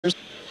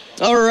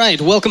All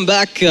right, welcome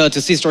back to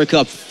SeatStory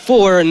Cup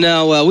 4.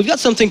 Now, we've got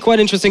something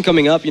quite interesting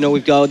coming up. You know,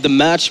 we've got the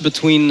match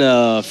between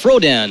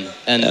Frodan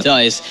and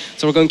Thijs.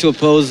 So we're going to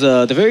oppose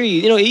the very,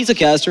 he's a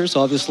caster, so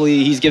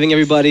obviously he's giving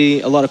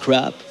everybody a lot of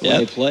crap when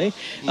they play.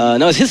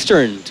 Now it's his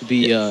turn to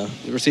be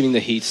receiving the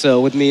heat. So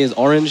with me is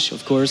Orange,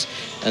 of course,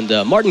 and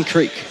Martin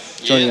Creek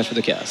joining us for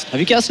the cast. Have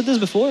you casted this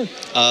before?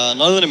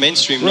 Not in the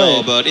mainstream,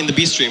 no, but in the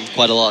B stream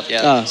quite a lot.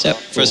 Yeah.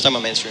 First time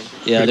on mainstream.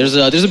 Yeah, there's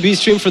a B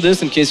stream for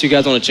this in case you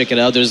guys want to check it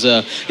out. There's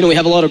we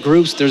have a lot of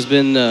groups. There's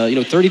been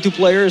 32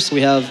 players. We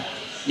have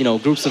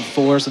groups of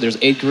 4, so there's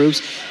 8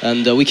 groups,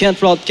 and we can't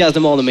broadcast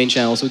them all on the main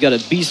channel. So we've got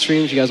a B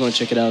stream if you guys want to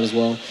check it out as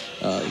well.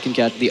 You can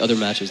catch the other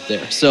matches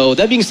there. So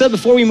that being said,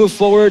 before we move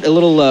forward, a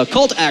little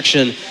call to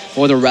action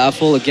for the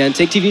raffle. Again,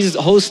 Take TV is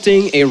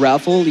hosting a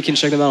raffle. You can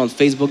check them out on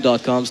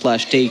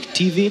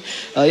facebook.com/TakeTV.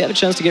 You have a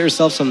chance to get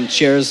yourself some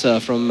chairs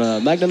from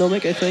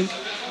Magnanomic, I think,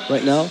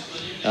 right now.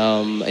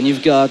 And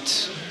you've got,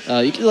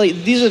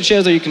 these are the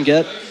chairs that you can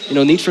get.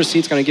 Need for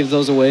Seats kind of gives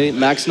those away.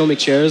 Maxnomic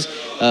chairs.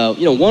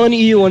 One in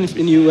EU, one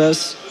in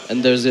US.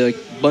 And there's a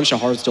bunch of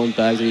Hearthstone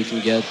bags that you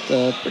can get.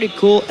 Pretty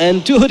cool.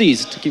 And 2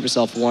 hoodies to keep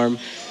yourself warm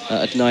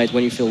at night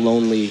when you feel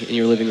lonely in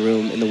your living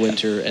room in the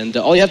winter. And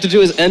all you have to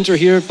do is enter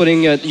here,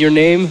 putting your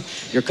name,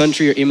 your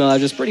country, your email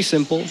address. Pretty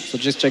simple. So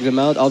just check them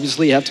out.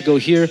 Obviously, you have to go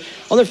here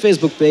on their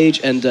Facebook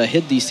page and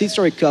hit the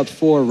SeatStory Cup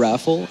 4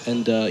 raffle.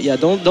 And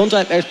don't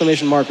type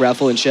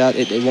 !raffle in chat.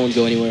 It won't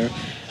go anywhere.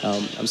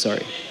 I'm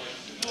sorry.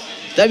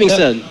 That being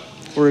said,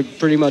 we're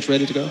pretty much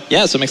ready to go.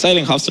 Yeah, some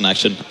exciting Hearthstone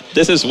action.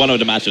 This is one of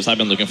the matches I've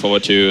been looking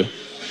forward to,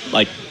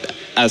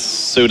 as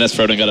soon as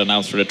Frodan got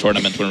announced for the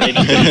tournament when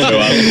Reina didn't show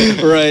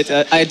up. Right,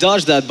 I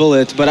dodged that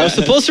bullet, but I was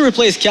supposed to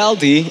replace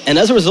Kaldi, and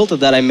as a result of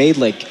that, I made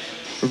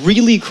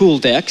really cool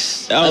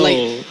decks.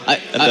 Oh,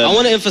 I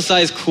want to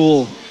emphasize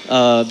cool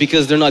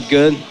because they're not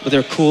good, but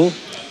they're cool.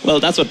 Well,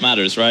 that's what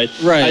matters, right?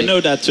 Right. I know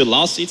that to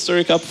last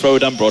SeatStory Cup,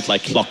 Frodan brought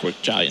Clockwork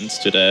Giants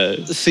to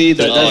the... See,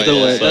 that's the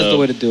way. That's the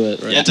way to do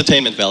it, right?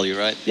 Entertainment value,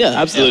 right? Yeah,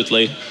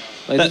 absolutely.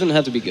 It doesn't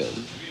have to be good.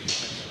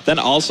 Then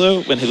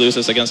also, when he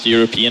loses against the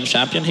European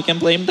champion, he can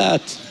blame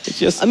that. It's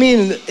just... I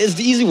mean, it's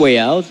the easy way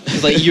out.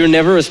 It's you're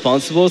never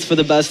responsible for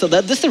the bad stuff.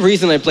 That's the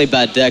reason I play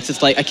bad decks.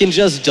 It's I can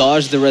just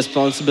dodge the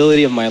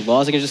responsibility of my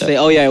loss. I can just say,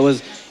 oh yeah, it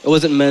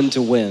wasn't meant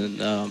to win,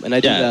 and I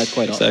do that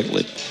quite often.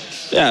 Exactly.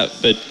 Yeah,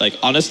 but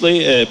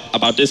honestly,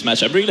 about this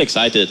match, I'm really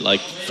excited.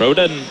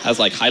 Frodan has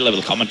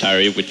high-level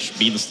commentary, which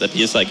means that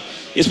he's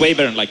way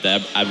better than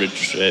the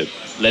average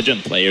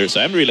legend player.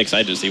 So I'm really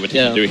excited to see what he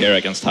can do here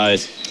against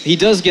Thijs. He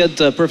does get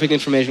perfect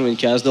information when he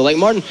casts, though.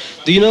 Martin,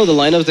 do you know the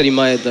lineups that he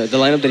might the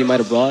lineup that he might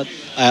have brought?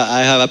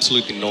 I have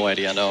absolutely no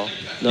idea. No.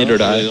 Neither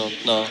do I.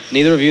 No.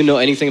 Neither of you know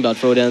anything about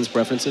Frodan's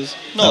preferences?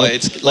 No,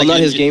 it's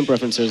not his game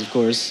preferences, of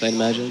course. I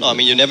imagine. No, I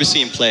mean you never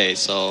see him play,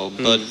 so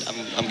but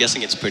I'm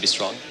guessing it's pretty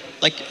strong.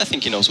 I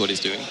think he knows what he's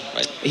doing,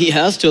 right? He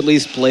has to at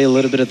least play a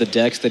little bit of the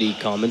decks that he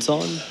comments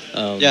on.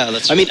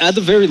 That's true. I mean, at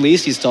the very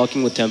least, he's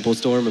talking with Tempo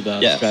Storm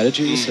about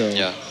strategy. So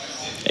yeah.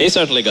 He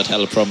certainly got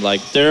help from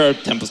there are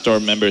Tempo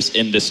Storm members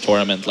in this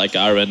tournament like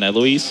Ara and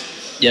Eloise.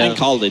 Yeah. And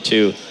Caldi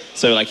too.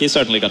 So he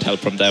certainly got help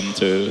from them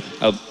to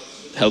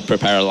help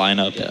prepare a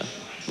lineup. Yeah.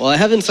 Well, I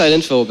have inside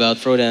info about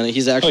Frodan.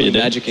 He's actually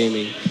magic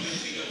aiming.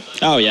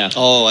 Oh yeah.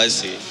 Oh, I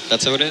see.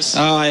 That's how it is?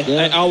 Oh,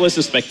 I always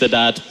suspected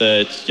that,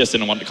 but just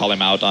didn't want to call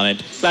him out on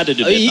it. Glad that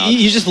you did not.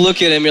 You just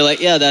look at him, you're like,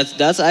 yeah,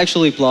 that's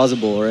actually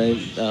plausible, right?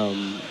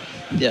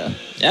 Yeah.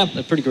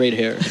 A pretty great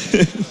hair.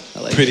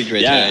 Pretty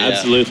great hair, yeah.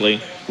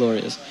 Absolutely.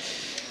 Glorious.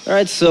 All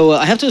right, so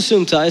I have to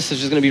assume Thijs is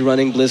just going to be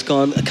running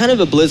BlizzCon, kind of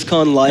a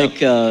BlizzCon-like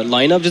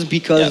lineup, just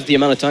because the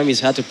amount of time he's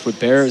had to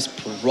prepare is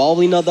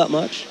probably not that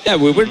much. Yeah,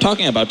 we were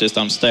talking about this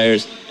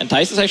downstairs, and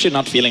Thijs is actually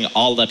not feeling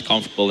all that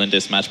comfortable in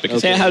this match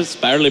because he has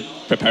barely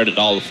prepared at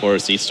all for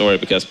SeatStory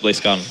because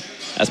BlizzCon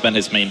has been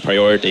his main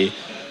priority.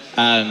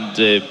 And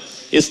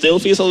he still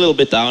feels a little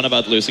bit down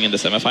about losing in the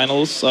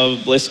semifinals of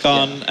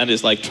BlizzCon and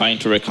is trying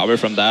to recover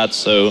from that,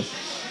 so...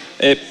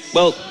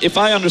 well, if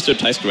I understood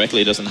Thijs correctly,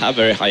 he doesn't have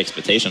very high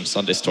expectations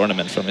on this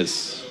tournament from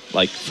his,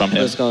 from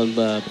him.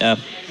 Yeah.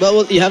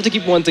 Well, you have to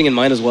keep one thing in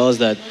mind as well is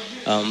that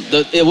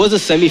it was the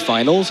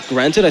semifinals.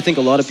 Granted, I think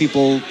a lot of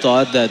people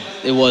thought that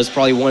it was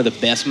probably one of the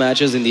best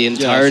matches in the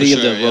entirety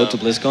of the Road to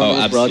BlizzCon that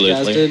was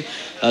broadcasted.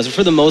 So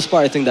for the most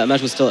part, I think that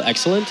match was still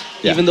excellent,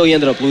 even though he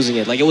ended up losing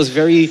it. It was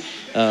very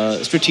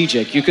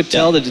strategic. You could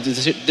tell that the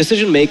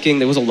decision-making,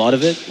 there was a lot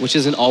of it, which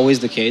isn't always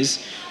the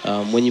case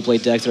when you play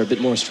decks that are a bit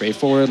more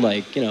straightforward,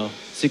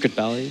 Secret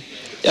Valley.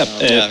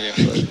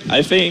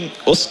 I think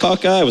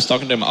Ostkaka, I was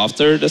talking to him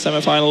after the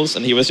semifinals,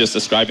 and he was just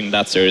describing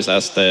that series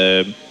as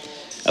the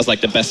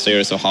best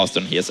series of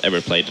Hearthstone he has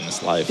ever played in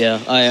his life. Yeah,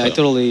 I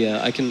totally,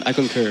 I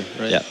concur,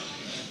 right? Yeah.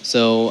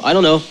 So, I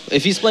don't know.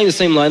 If he's playing the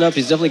same lineup,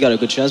 he's definitely got a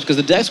good chance because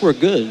the decks were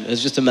good.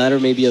 It's just a matter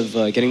maybe of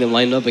getting them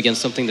lined up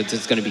against something that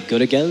it's going to be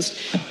good against.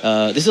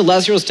 This is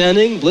Last Hero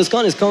Standing.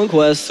 BlizzCon is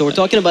Conquest, so we're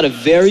talking about a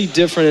very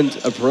different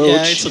approach.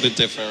 Yeah, it's a bit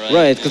different, right?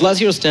 Right, because Last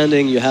Hero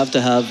Standing, you have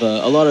to have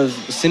a lot of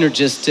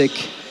synergistic...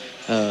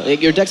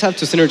 your decks have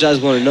to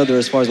synergize one another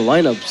as far as the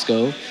lineups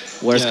go.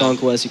 Whereas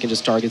Conquest, you can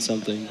just target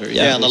something.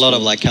 Yeah, and a lot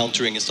of like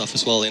countering and stuff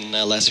as well in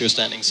last year's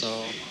standing. So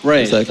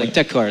right, Exactly. like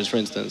tech cards, for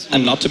instance.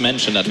 And not to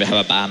mention that we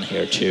have a ban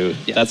here too.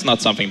 That's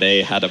not something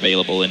they had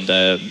available in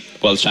the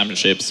World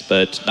Championships,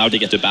 but now they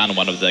get to ban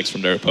one of the decks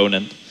from their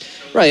opponent.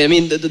 Right. I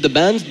mean,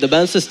 the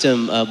ban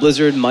system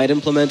Blizzard might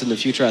implement in the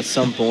future at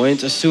some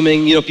point,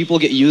 assuming people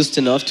get used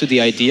enough to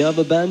the idea of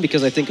a ban.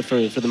 Because I think for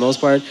the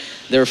most part,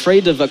 they're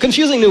afraid of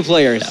confusing new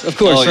players. Of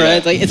course,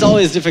 right? Like it's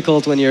always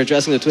difficult when you're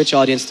addressing the Twitch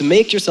audience to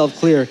make yourself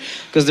clear,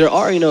 because there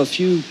are a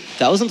few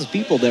thousands of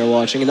people there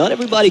watching, and not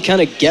everybody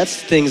kind of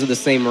gets things at the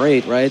same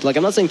rate, right? Like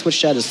I'm not saying Twitch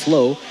chat is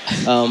slow,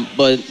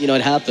 but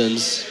it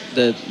happens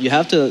that you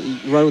have to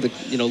run with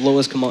the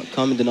lowest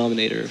common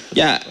denominator.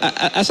 Yeah,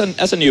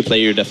 as a new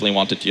player, you definitely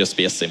want it to just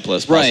be as simple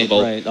as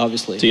possible. Right,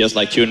 obviously. To just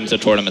like tune into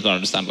the tournament and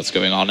understand what's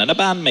going on. And a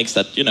ban makes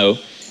that,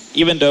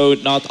 even though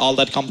not all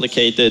that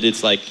complicated,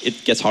 it's like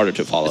it gets harder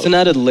to follow. It's an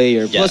added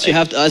layer. Plus, you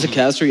have to, as a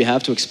caster, you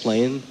have to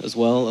explain as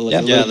well a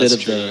little bit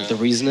of the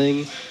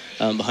reasoning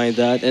behind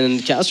that.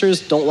 And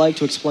casters don't like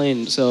to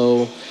explain,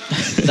 so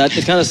that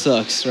it kind of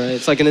sucks, right?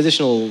 It's like an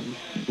additional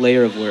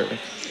layer of work.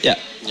 Yeah.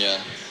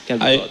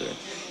 Can't be bothered.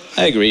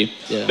 I agree.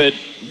 Yeah. But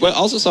we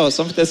also saw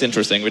something that's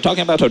interesting. We're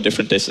talking about how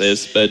different this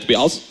is, but we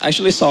also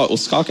actually saw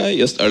Uskaka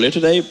just earlier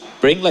today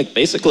bring like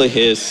basically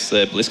his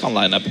BlizzCon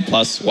lineup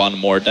plus one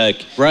more deck.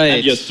 Right.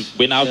 And just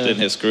win out in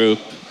his group,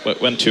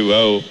 went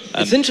 2-0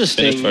 and it's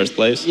interesting. finished first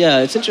place. Yeah,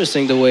 it's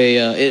interesting the way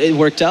it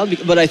worked out.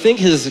 But I think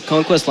his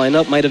Conquest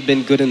lineup might have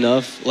been good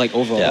enough, like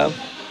overall. Yeah.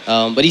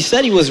 But he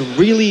said he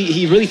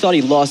really thought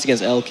he lost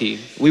against Elki.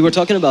 We were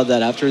talking about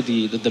that after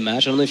the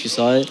match. I don't know if you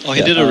saw it. Oh,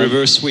 he did a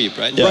reverse sweep,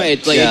 right? Yeah. Right,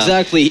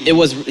 exactly. It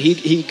was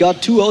he got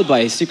 2-0'd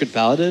by Secret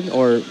Paladin,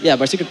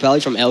 by Secret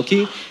Paladin from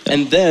Elki.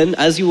 And then,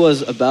 as he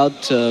was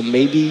about to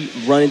maybe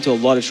run into a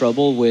lot of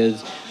trouble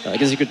with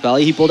against Secret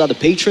Paladin, he pulled out the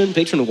Patron.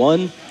 Patron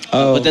won.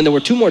 But then there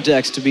were two more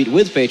decks to beat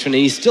with Patron,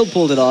 and he still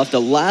pulled it off.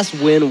 The last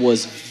win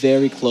was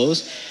very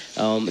close.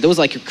 There was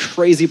like a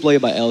crazy play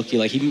by Elki.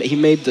 Like he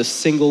made the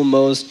single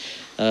most.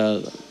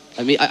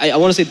 I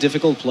want to say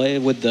difficult play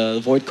with the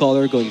Void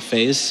Caller going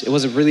face. It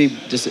was a really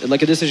a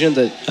decision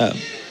that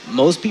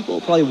most people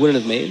probably wouldn't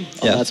have made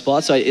on that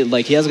spot. So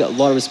he has got a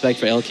lot of respect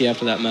for Elki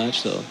after that match.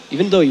 So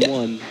even though he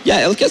won,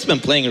 Elki has been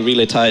playing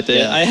really tight.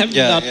 I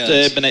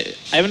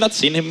have not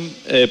seen him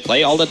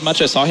play all that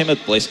much. I saw him at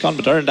BlizzCon,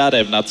 but other than that, I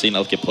have not seen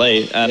Elki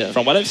play. And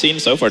from what I've seen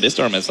so far this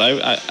tournament,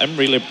 I'm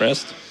really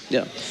impressed.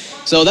 Yeah.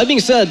 So that being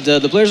said,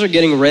 the players are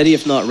getting ready,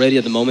 if not ready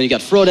at the moment. You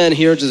got Frodan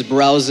here just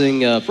browsing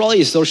probably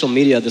his social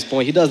media at this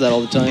point. He does that all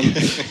the time.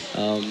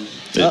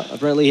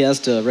 Apparently he has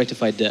to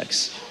rectify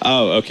decks.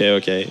 Oh,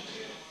 okay.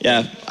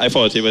 Yeah, I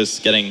thought he was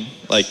getting,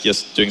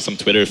 just doing some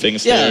Twitter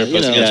things there,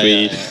 posting a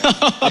tweet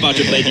about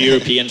to play the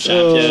European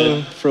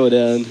champion.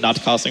 Frodan.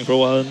 Not casting for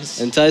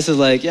once. And Thijs is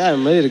like,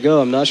 I'm ready to go.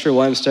 I'm not sure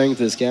why I'm staring at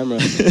this camera.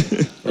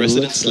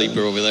 Resident sleeper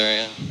over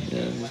there,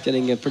 Yeah, he's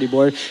getting pretty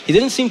bored. He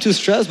didn't seem too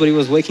stressed, but he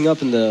was waking up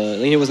I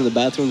think he was in the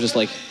bathroom just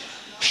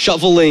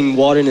shoveling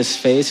water in his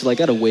face. He's like,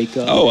 I gotta wake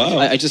up. Oh, wow.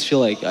 I just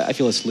feel like, I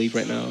feel asleep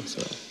right now,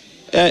 so.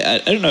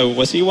 I don't know,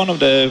 was he one of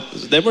the...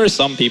 There were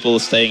some people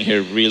staying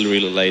here really,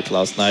 really late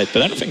last night,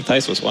 but I don't think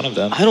Thijs was one of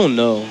them. I don't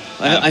know.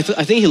 I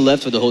think he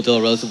left for the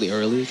hotel relatively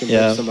early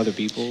compared to some other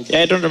people. Yeah,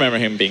 I don't remember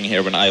him being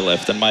here when I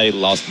left, and my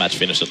last match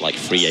finished at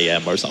 3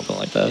 a.m. or something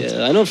like that.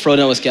 Yeah, I know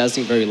Frodan was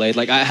casting very late.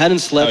 I hadn't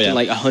slept in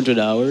 100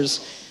 hours,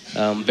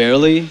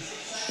 barely.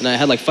 And I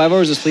had 5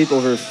 hours of sleep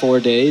over 4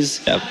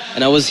 days. Yep.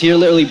 And I was here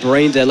literally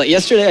brain dead.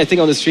 Yesterday, I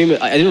think on the stream,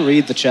 I didn't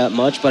read the chat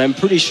much, but I'm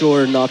pretty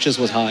sure Noxious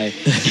was high.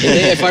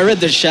 If I read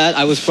the chat,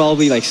 I was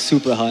probably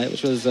super high,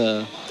 which was...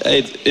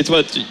 It's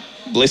what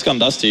BlizzCon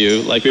does to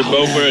you. We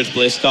both were at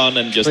BlizzCon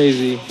and just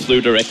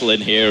flew directly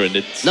in here, and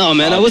it's... No,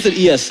 man, I was at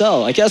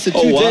ESL. I casted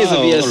 2 days of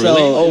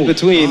ESL in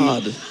between.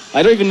 God.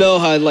 I don't even know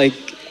how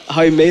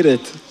I made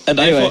it. And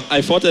anyway.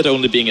 I thought that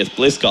only being at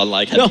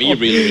BlizzCon had me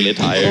really, really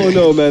tired. Oh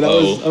no, man!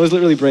 I was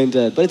literally brain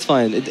dead. But it's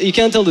fine. You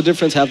can't tell the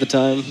difference half the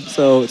time,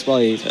 so it's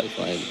probably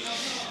fine.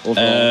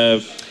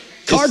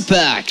 Card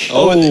pack.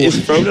 Is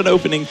Frodan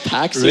opening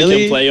packs so you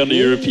can play on the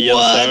European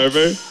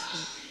server?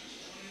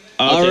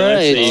 Okay, all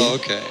right.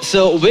 Okay.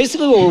 So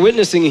basically what we're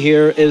witnessing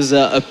here is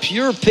a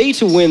pure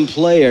pay-to-win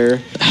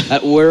player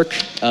at work.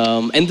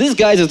 And this,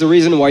 guys, is the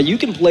reason why you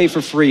can play for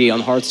free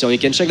on Hearthstone. You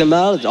can check them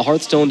out at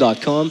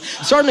hearthstone.com.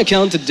 Start an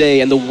account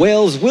today, and the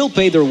whales will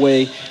pay their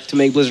way to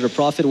make Blizzard a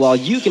profit, while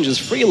you can just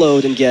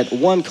freeload and get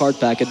 1 card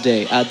pack a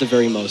day at the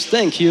very most.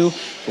 Thank you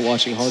for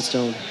watching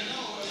Hearthstone.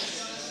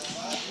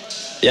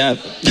 Yeah,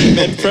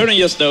 Frodan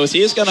just knows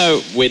he's going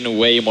to win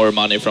way more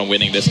money from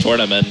winning this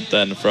tournament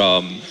than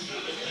from...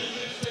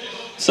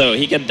 So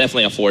he can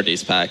definitely afford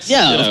these packs.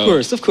 Yeah, of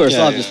course,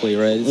 obviously,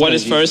 right? What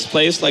is first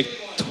place,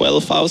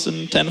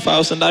 12,000,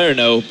 10,000? I don't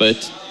know,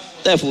 but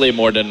definitely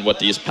more than what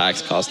these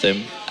packs cost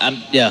him. And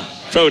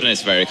Frodan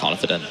is very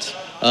confident.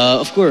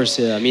 Of course,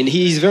 yeah. I mean,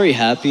 he's very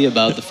happy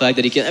about the fact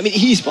that he can... I mean,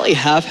 he's probably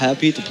half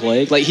happy to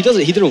play. He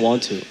didn't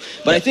want to.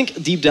 But I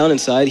think deep down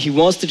inside, he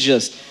wants to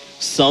just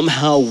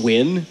somehow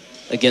win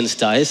against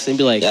Thijs and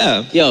be like,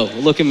 Yeah. yo,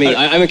 look at me.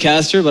 I'm a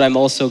caster, but I'm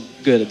also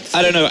good at this.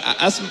 I don't know.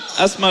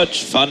 As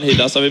much fun he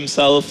does of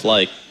himself,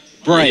 like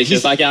Right, he's just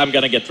he's- like, yeah, I'm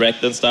gonna get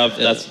wrecked and stuff.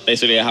 Yeah. That's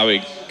basically how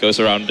he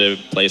goes around the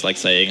place, like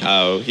saying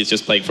how he's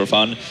just playing for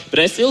fun. But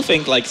I still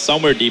think like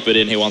somewhere deep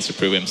within he wants to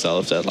prove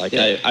himself that like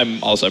Yeah.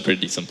 I'm also a pretty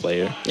decent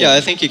player. Yeah,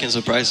 I think he can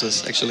surprise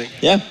us actually.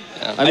 Yeah.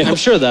 I'm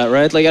sure of that,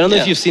 right? Like, I don't know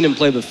if Yeah. you've seen him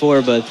play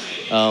before, but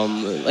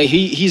like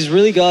he's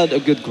really got a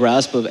good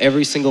grasp of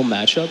every single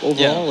matchup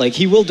overall. Yeah. Like,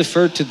 he will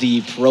defer to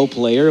the pro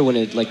player when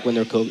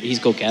he's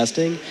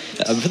co-casting.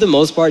 But for the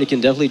most part, he can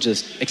definitely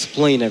just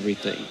explain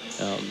everything.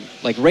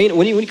 Like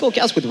when you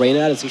co-cast with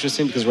Reynad, it's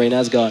interesting because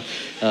Reynad's got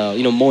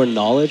more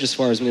knowledge as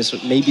far as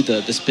maybe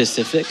the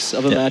specifics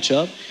of a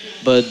matchup,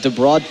 but the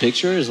broad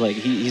picture is like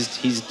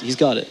he's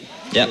got it.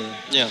 Yeah.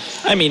 Yeah.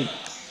 I mean,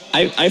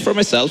 I for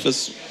myself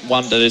as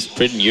one that is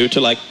pretty new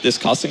to like this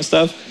casting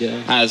stuff,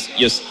 has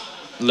just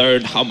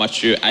learned how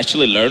much you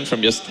actually learn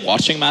from just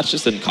watching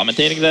matches and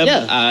commentating them.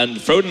 Yeah. And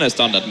Frodan has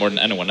done that more than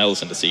anyone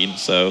else in the scene.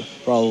 So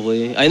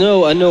Probably. I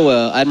know.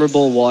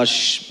 Admirable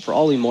watch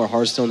probably more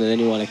Hearthstone than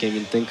anyone I can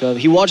even think of.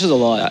 He watches a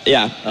lot.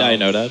 I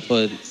know that.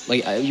 But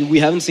like we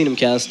haven't seen him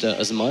cast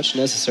as much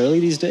necessarily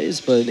these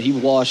days, but he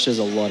watches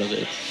a lot of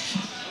it.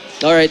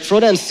 All right,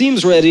 Frodan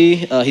seems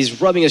ready. He's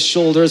rubbing his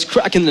shoulders,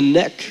 cracking the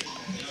neck,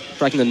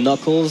 cracking the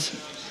knuckles.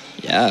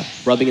 Yeah.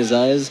 Rubbing his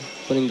eyes,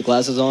 putting the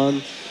glasses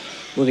on,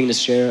 moving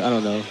his chair. I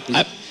don't know.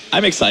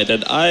 I'm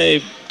excited.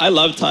 I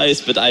love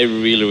Thijs, but I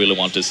really, really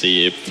want to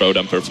see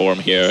Frodan perform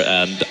here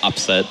and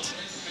upset.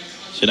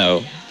 You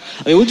know.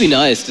 I mean, it would be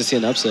nice to see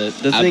an upset.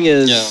 The thing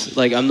is,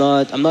 like, I'm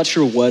not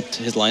sure what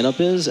his lineup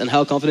is and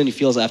how confident he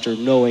feels after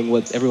knowing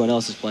what everyone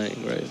else is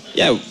playing, right?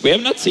 Yeah, we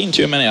have not seen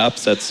too many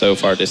upsets so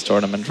far this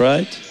tournament,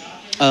 right?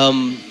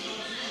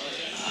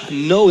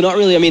 No, not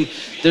really. I mean,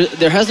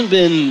 there hasn't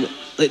been.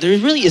 Like, there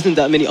really isn't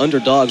that many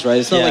underdogs, right?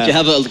 It's not like you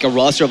have a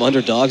roster of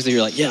underdogs that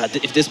you're like, yeah,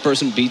 if this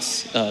person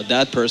beats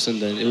that person,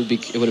 then it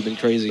would have been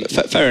crazy.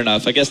 Fair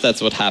enough. I guess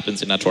that's what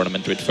happens in a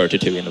tournament with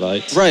 32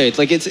 invites. Right,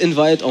 like it's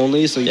invite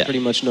only, so you pretty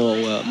much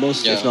know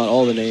most, if not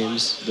all, the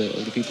names,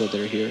 the people that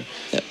are here.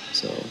 Yeah.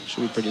 So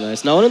should be pretty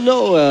nice. Now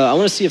I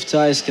want to see if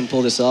Thijs can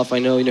pull this off. I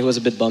know he was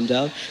a bit bummed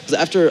out because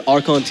after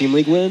Archon Team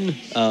League win,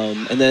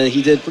 and then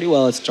he did pretty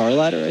well at Star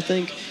Ladder, I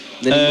think.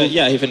 Then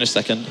he finished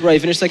second. Right, he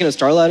finished second at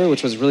Star Ladder,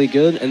 which was really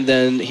good. And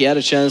then he had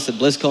a chance at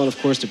BlizzCon, of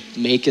course, to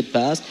make it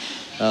past.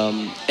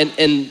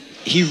 And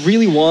he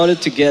really wanted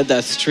to get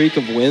that streak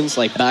of wins,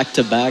 like back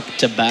to back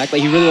to back.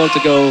 Like he really wanted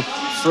to go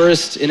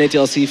first in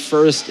ATLC,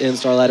 first in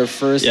Star Ladder,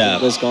 first in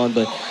BlizzCon,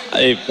 but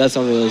that's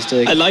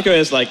unrealistic. I like how he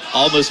has like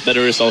almost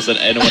better results than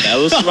anyone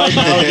else right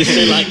now. He's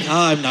still like,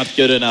 I'm not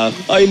good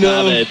enough. I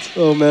know. Damn it.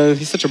 Oh man,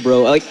 he's such a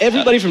bro. Like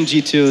everybody from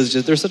G2 is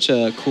just, they're such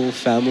a cool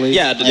family.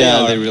 Yeah,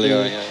 they really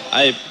are.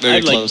 Yeah.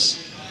 Very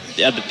close.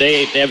 Yeah,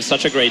 they have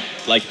such a great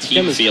like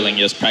team feeling,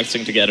 just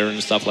practicing together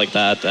and stuff like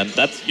that, and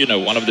that's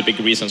one of the big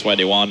reasons why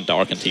they won the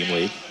Archon Team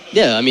League.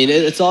 Yeah, I mean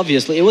it's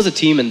obviously it was a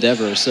team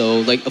endeavor. So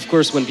like of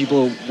course when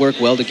people work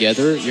well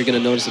together, you're gonna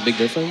notice a big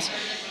difference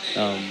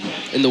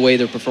in the way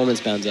their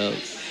performance pans out.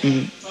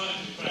 Mm-hmm.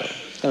 So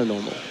it's kind of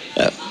normal.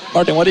 Yeah,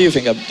 Martin, what do you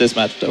think of this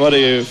match? What do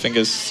you think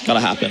is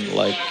gonna happen?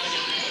 Like,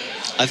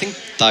 I think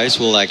Thijs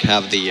will like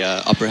have the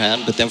upper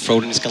hand, but then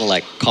Frodan is gonna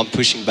like come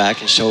pushing back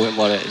and show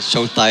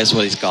Thijs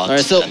what he's got. All right,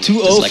 so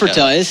 2-0 for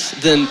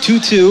Thijs, then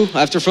 2-2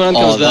 after Frodan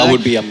comes back. That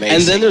would be amazing.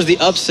 And then there's the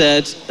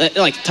upset.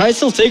 Like Thijs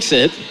still takes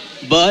it,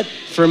 but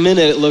for a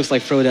minute it looks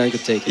like Frodan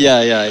could take it.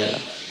 Yeah.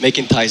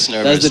 Making Thijs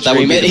nervous. That's the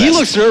dream. He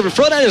looks nervous.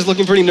 Frodan is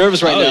looking pretty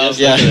nervous right now.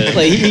 Yes,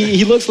 like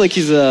he looks like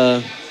he's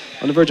on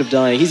the verge of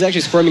dying. He's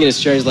actually squirming in his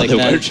chair. He's like,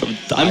 man,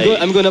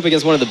 I'm going up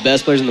against one of the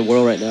best players in the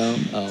world right now.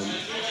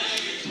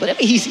 But I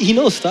mean, he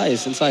knows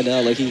Thijs inside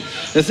out. Like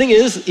the thing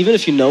is, even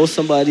if you know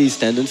somebody's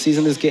tendencies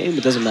in this game,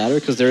 it doesn't matter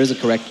because there is a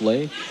correct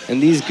play.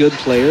 And these good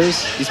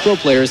players, these pro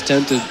players,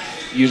 tend to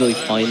usually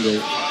find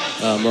it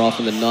more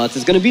often than not.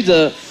 It's going to be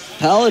the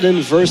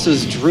Paladin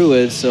versus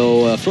Druid.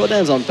 So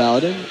Frodan's on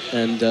Paladin,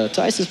 and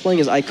Thijs is playing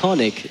his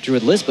iconic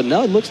Druid list. But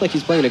now it looks like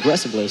he's playing an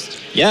aggressive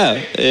list.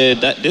 Yeah,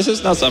 this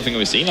is not something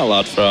we've seen a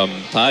lot from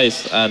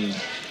Thijs, and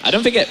I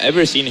don't think I've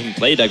ever seen him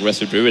play the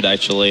aggressive Druid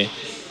actually.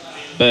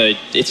 But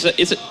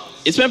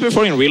it's been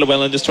performing really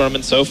well in this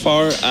tournament so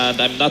far, and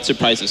I'm not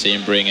surprised to see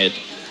him bring it.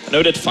 I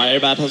know that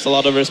Firebat has a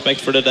lot of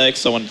respect for the deck,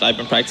 someone I've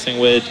been practicing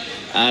with,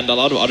 and a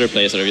lot of other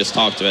players that I've just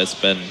talked to has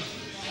been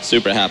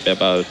super happy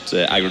about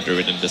aggro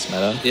Druid in this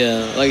meta.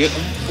 Yeah, like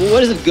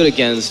what is it good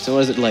against? What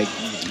is it like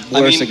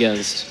worse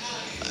against?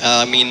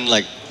 I mean,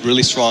 like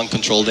really strong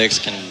control decks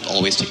can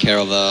always take care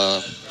of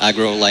a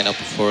aggro lineup,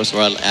 of course,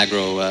 or an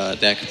aggro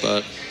deck,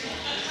 but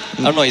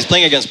I don't know, he's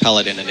playing against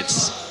Paladin, and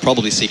it's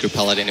probably Secret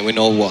Paladin, and we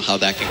know how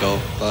that can go.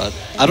 But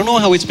I don't know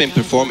how it's been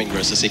performing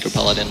versus Secret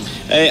Paladin.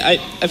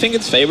 I think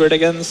it's favored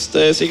against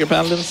Secret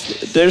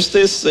Paladins. There's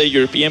this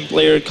European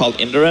player called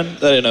Inderen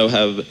that I know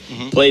have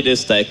played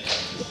this deck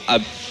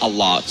a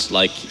lot,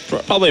 like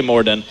probably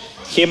more than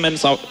him and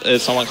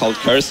someone called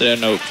Curse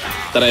that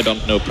I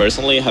don't know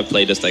personally have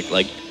played this deck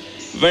like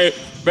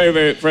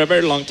for a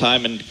very long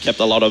time and kept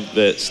a lot of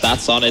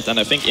stats on it. And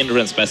I think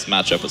Indren's best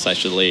matchup was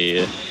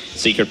actually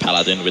Secret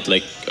Paladin with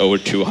like over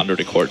 200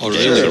 record games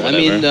really? or I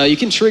whatever. mean, you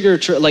can trigger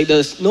like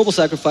the Noble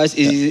Sacrifice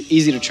is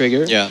easy to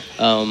trigger. Yeah.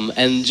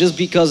 And just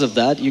because of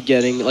that, you're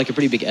getting like a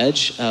pretty big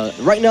edge.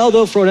 Right now,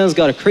 though, Frodan's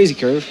got a crazy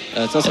curve.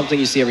 It's not something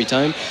you see every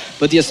time.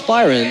 But the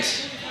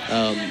Aspirant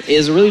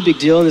is a really big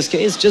deal in this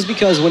case, just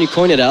because when you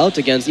coin it out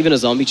against even a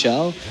Zombie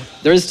Chow,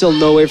 there is still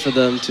no way for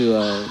them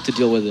to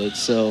deal with it.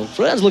 So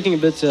Frodan's looking a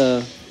bit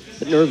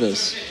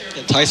nervous.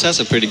 And Thijs has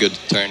a pretty good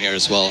turn here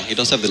as well. He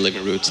does have the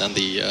Living Roots and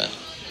the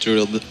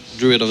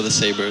Druid of the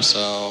Saber,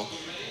 so...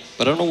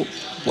 But I don't know,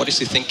 what is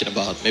he thinking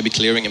about? Maybe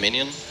clearing a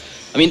minion?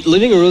 I mean,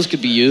 Living Rules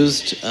could be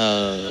used,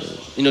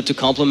 to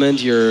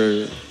complement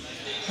your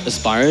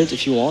Aspirant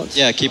if you want.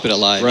 Yeah, keep it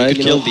alive. Right, You could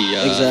you kill know,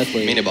 the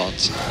exactly.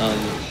 mini-bots.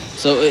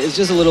 So it's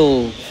just a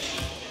little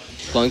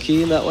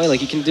funky in that way.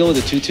 Like you can deal with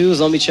the 2/2,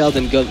 Zombie Child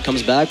then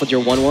comes back, but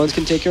your 1/1s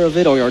can take care of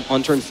it, or you're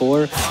on turn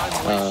 4.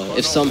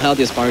 If somehow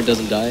the Aspirant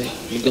doesn't die,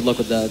 I mean, good luck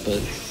with that, but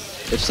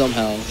if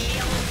somehow...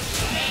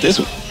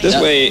 This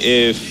way,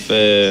 if...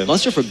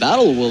 Muster for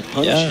Battle will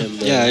punish him.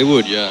 Yeah, it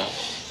would, yeah.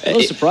 I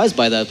was surprised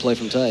by that play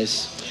from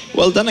Thijs.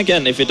 Well, then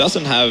again, if it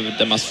doesn't have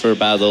the Muster for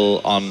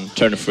Battle on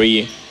turn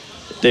 3,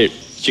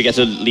 you get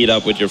to lead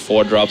up with your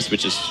 4 drops,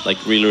 which is like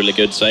really, really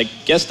good. So I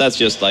guess that's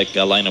just like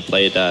a line of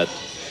play that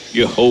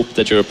you hope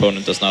that your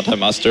opponent does not have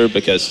Muster,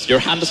 because your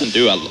hand doesn't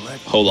do a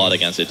whole lot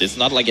against it. It's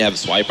not like you have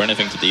Swipe or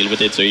anything to deal with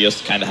it, so you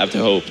just kind of have to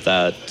hope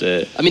that...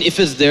 I mean, if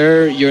it's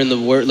there, you're in the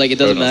worst... Like, it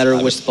doesn't matter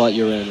which it. spot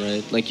you're in,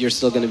 right? Like, you're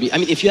still going to be... I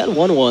mean, if you had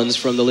 1/1s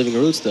from the Living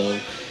Roots, though,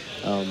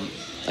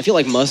 I feel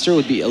like Muster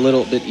would be a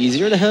little bit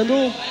easier to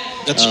handle.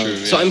 That's true,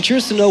 So I'm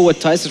curious to know what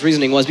Thijs'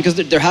 reasoning was, because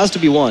there has to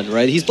be one,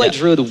 right? He's played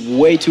Druid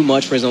way too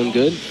much for his own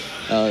good.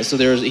 So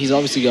he's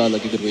obviously got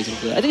like a good reason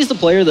for that. I think he's the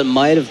player that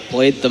might have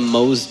played the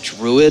most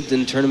Druid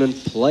in tournament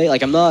play.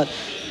 Like I'm not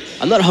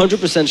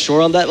 100%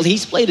 sure on that. Well,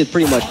 he's played it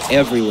pretty much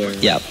everywhere.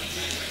 Yeah,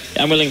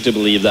 I'm willing to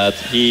believe that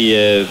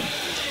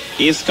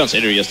he's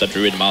considered just a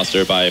Druid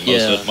master by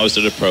most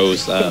of the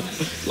pros,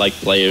 like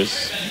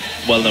players,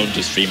 well known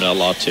to stream it a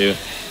lot too.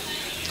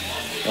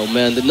 Oh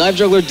man, the Knife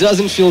Juggler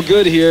doesn't feel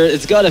good here.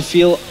 It's got to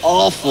feel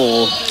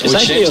awful. It's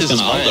actually just an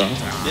mind.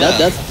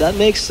 Aldo.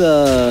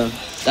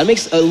 That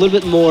makes a little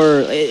bit more.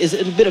 Is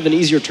a bit of an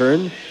easier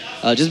turn,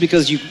 just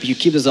because you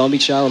keep the Zombie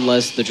Chow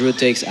unless the Druid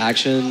takes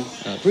action,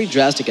 pretty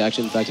drastic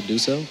action in fact to do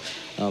so.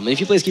 And if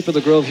you play Keeper of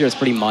the Grove here, it's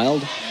pretty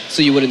mild,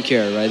 so you wouldn't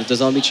care, right? The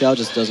Zombie Chow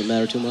just doesn't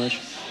matter too much.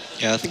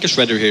 Yeah, I think a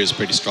Shredder here is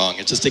pretty strong.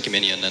 It's just take a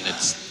minion and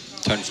it's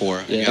turn 4.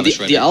 And you Yeah. have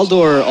The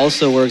Aldor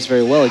also works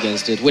very well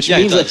against it, which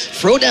means that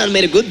Frodan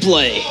made a good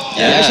play.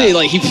 Yeah. Actually,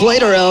 like he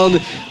played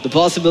around the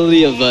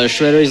possibility of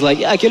Shredder. He's like,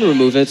 yeah, I can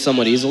remove it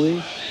somewhat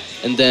easily.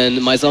 And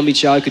then my Zombie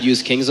Chow I could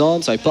use Kings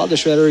on, so I pop the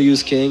Shredder,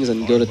 use Kings,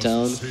 and go to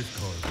town.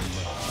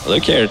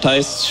 Look here,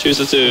 Thijs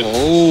chooses to...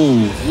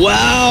 Oh,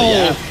 wow!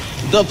 Yeah.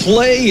 The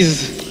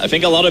plays! I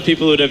think a lot of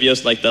people would have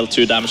just like dealt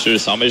 2 damage to the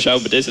Zombie Chow,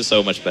 but this is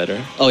so much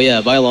better. Oh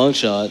yeah, by a long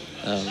shot.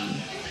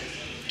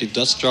 It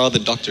does draw the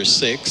Doctor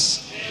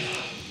 6.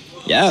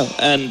 Yeah,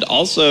 and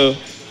also,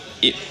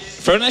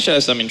 Frodan actually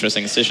has some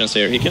interesting decisions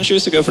here. He can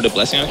choose to go for the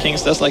Blessing of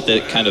Kings. That's like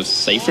the kind of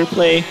safer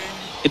play.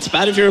 It's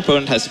bad if your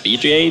opponent has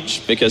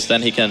BGH, because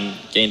then he can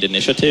gain the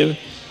initiative.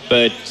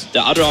 But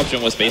the other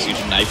option was basically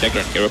to Knife Dagger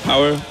and Hero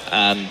Power,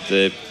 and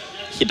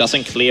he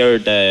doesn't clear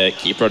the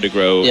Keeper of the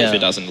Grove if it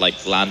doesn't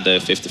like land the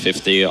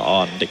 50-50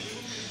 on the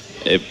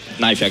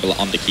Knife Dagger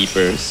on the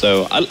Keeper.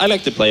 So I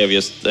like the play of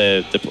just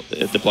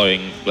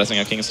deploying Blessing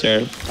of Kings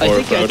there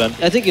for Frodan.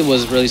 I think it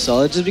was really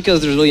solid, just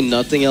because there's really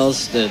nothing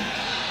else that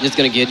is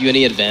going to get you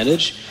any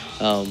advantage.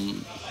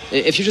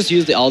 If you just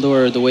use the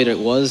Aldor the way that it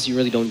was, you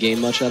really don't gain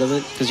much out of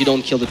it, because you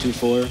don't kill the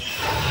 2/4.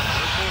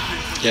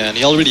 Yeah, and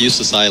he already used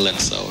the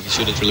silence, so he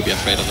shouldn't really be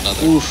afraid of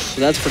another. Oof,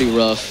 that's pretty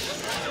rough.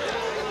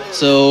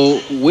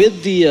 So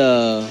with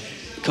the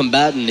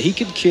combatant, he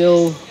could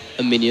kill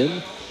a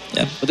minion,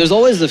 but there's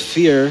always the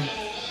fear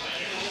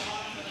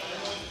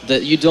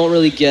that you don't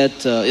really get,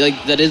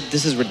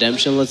 this is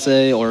redemption, let's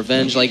say, or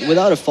revenge, like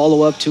without a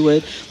follow-up to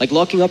it, like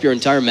locking up your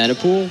entire mana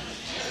pool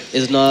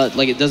is not,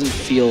 like it doesn't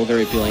feel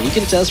very appealing. You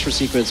can test for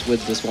secrets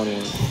with this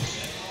 1/1.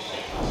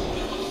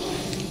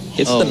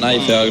 It's the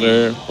Knife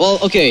Juggler. Well,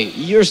 okay,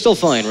 you're still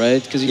fine,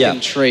 right? Because you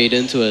can trade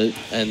into it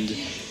and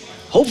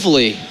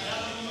hopefully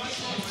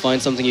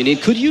find something you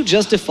need. Could you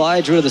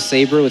justify Druid of the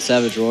Saber with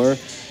Savage Roar?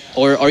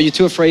 Or are you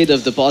too afraid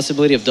of the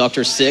possibility of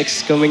Doctor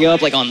 6 coming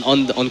up, like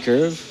on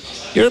curve?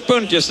 Your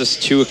opponent just has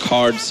 2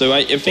 cards, so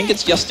I think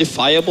it's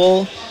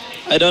justifiable.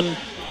 I don't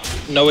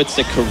know it's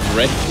the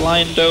correct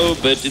line though,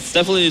 but it's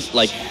definitely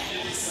like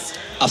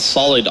a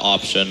solid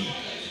option.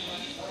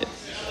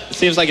 It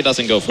seems like it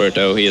doesn't go for it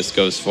though. He just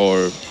goes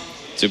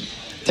to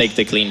take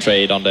the clean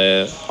trade on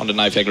the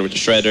Knife Dagger with the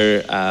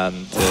Shredder,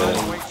 and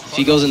if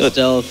he goes into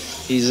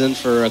stealth, he's in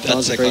for a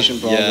consecration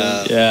problem.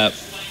 Yeah.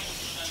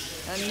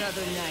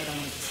 Another night on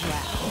the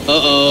prowl.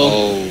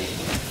 Uh-oh.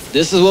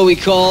 This is what we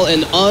call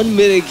an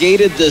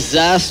unmitigated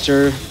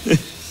disaster.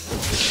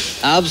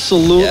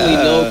 Absolutely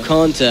no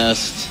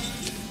contest.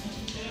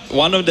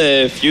 one of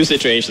the few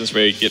situations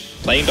where you get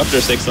playing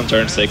Dr. 6 on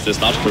turn 6 is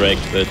not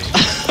correct, but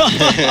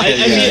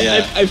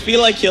I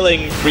feel like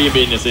killing 3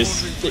 minions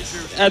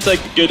that's a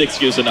good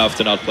excuse enough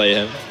to not play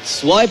him.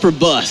 Swipe or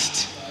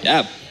bust.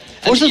 Yeah.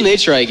 Force of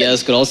nature, I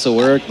guess, could also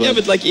work. But yeah,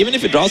 but like even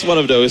if it draws one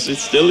of those,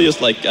 it's still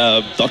just like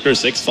Dr.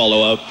 6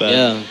 follow-up.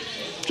 Yeah.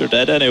 You're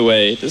dead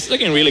anyway. This is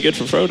looking really good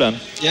for Frodan.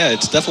 Yeah,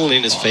 it's definitely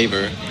in his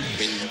favor.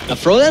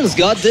 Frodan's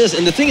got this,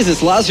 and the thing is,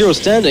 it's last hero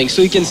standing,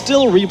 so he can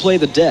still replay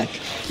the deck.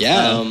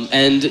 Yeah.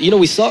 And, you know,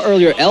 we saw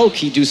earlier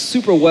Elky do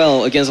super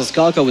well against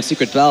Oskaka with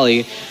Secret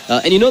Valley.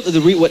 And you know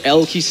what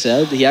Elky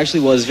said? He actually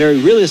was very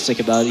realistic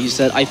about it. He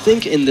said, I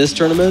think in this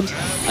tournament,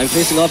 I'm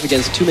facing off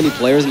against too many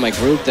players in my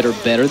group that are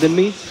better than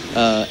me.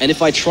 And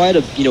if I try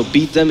to, you know,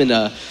 beat them in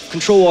a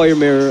Control Warrior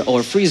mirror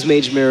or Freeze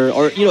Mage mirror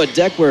or, you know, a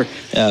deck where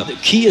the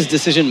key is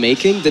decision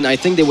making, then I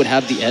think they would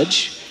have the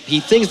edge.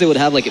 He thinks they would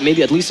have like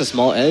maybe at least a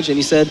small edge. And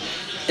he said,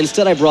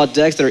 instead I brought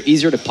decks that are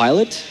easier to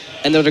pilot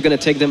and that are going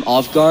to take them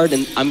off guard,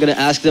 and I'm going to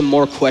ask them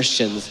more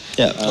questions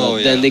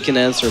than they can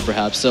answer,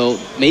 perhaps. So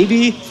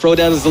maybe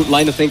Frodan's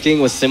line of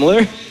thinking was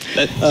similar,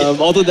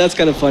 although that's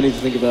kind of funny to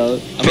think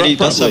about. I mean, he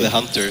does have the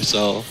Hunter,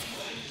 so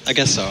I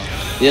guess so.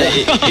 Yeah.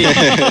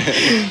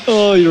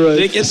 Oh, you're right.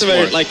 It's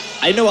very, like,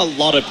 I know a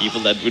lot of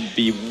people that would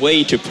be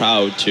way too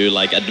proud to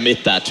like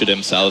admit that to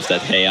themselves,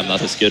 that hey, I'm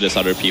not as good as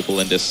other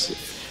people in this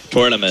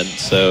tournament.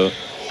 So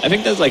I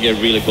think that's like a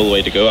really cool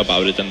way to go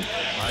about it, and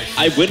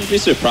I wouldn't be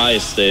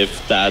surprised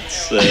if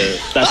that's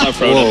how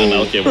Frodan and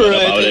Elky went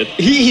about it.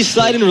 He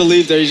sighed in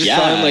relief there. He's just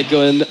trying like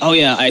going, oh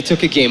yeah, I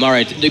took a game. All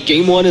right, the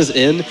game 1 is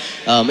in.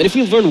 And if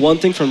we've learned one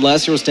thing from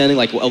last year standing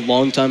like a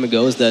long time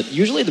ago is that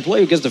usually the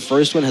player who gets the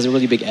first one has a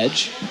really big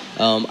edge.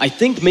 I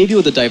think maybe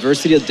with the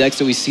diversity of decks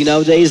that we see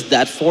nowadays,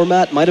 that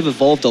format might have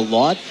evolved a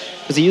lot.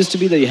 Because it used to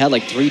be that you had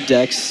like 3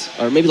 decks,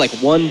 or maybe like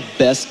 1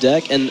 best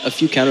deck and a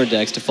few counter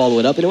decks to follow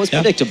it up, and it was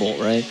predictable,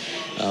 right?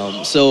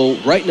 So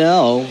right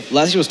now,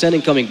 last year was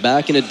standing coming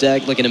back in a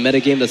deck, like in a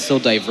metagame that's so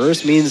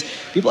diverse, means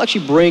people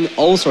actually bring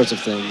all sorts of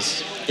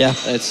things. Yeah.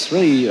 It's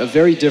really a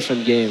very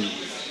different game.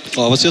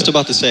 Well, I was just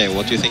about to say,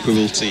 what do you think we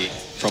will see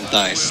from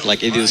Thijs?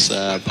 Like it is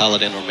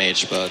Paladin or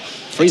Mage, but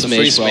Freeze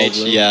Mage,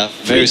 yeah,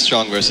 very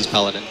strong versus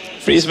Paladin.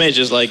 Freeze Mage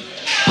is like,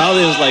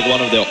 Paladin is like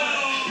one of the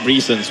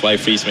reasons why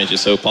Freeze Mage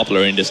is so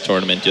popular in this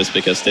tournament, just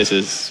because this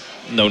is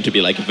known to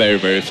be like very,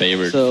 very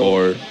favored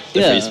for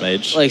the Freeze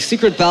Mage. Like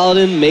Secret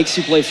Paladin makes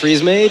you play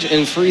Freeze Mage,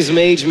 and Freeze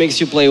Mage makes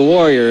you play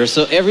Warrior.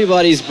 So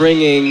everybody's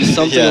bringing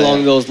something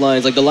along those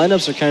lines. Like the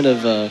lineups are kind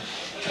of, I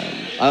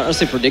don't want to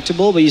say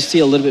predictable, but you see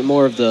a little bit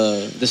more of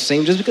the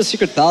same, just because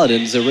Secret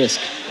Paladin is a risk.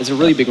 It's a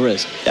really big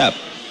risk. Yeah,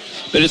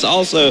 but it's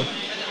also,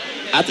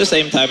 at the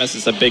same time as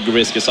it's a big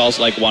risk, it's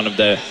also like one of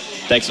the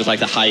decks with like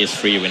the highest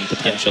free win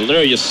potential.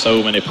 There are just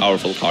so many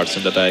powerful cards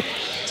in the deck.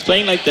 It's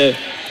playing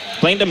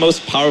the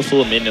most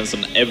powerful minions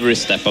on every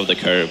step of the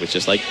curve, which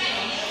is like,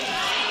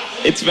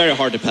 it's very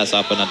hard to pass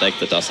up on a deck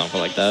that does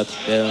something like that.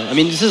 Yeah, I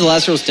mean, this is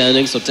last row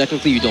standing, so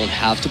technically you don't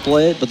have to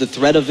play it, but the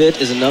threat of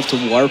it is enough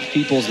to warp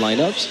people's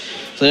lineups.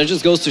 So that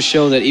just goes to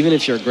show that even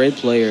if you're a great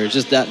player,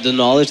 just that the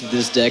knowledge that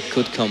this deck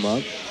could come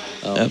up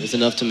is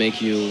enough to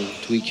make you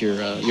tweak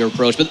your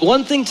approach. But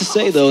one thing to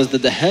say though is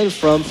that the hand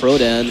from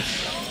Frodan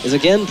is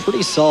again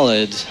pretty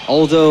solid.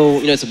 Although,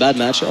 you know, it's a bad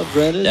matchup,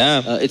 granted.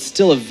 Yeah. It's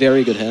still a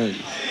very good hand.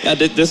 Yeah,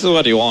 this is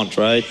what you want,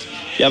 right?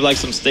 You have like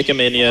some sticker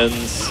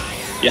minions.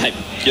 You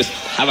just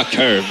have a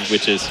curve,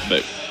 which is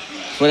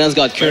Frodan's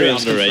got very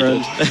curves.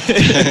 underrated.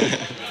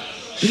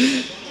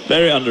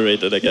 Very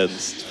underrated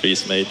against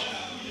Freeze Mage.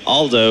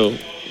 Although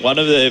one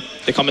of the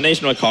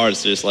combination of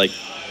cards is like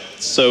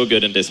so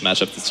good in this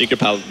matchup. The Secret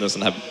Paladin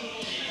doesn't have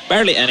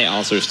barely any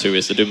answers to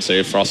is the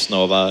Doomsayer Frost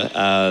Nova,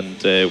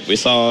 and we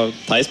saw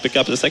Thijs pick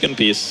up the second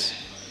piece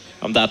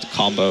on that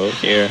combo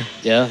here.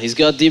 Yeah, he's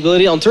got the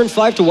ability on turn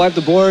 5 to wipe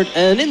the board,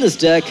 and in this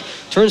deck,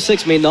 turn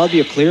 6 may not be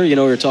a clear. You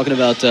know, we were talking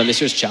about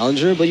Mr.'s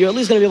Challenger, but you're at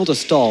least going to be able to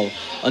stall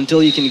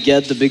until you can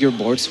get the bigger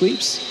board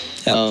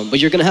sweeps. Yeah. But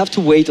you're going to have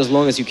to wait as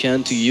long as you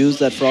can to use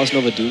that Frost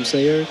Nova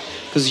Doomsayer,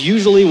 because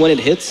usually when it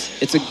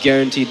hits, it's a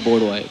guaranteed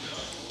board wipe.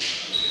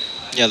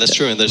 Yeah, that's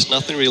true, and there's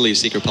nothing really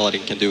Secret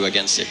Paladin can do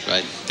against it,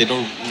 right? They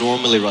don't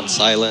normally run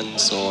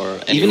Silence or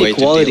any Even way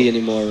Equality to deal.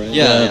 anymore, right?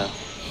 Yeah.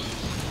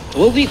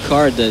 What would be a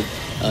card that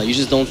you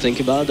just don't think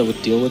about that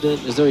would deal with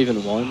it? Is there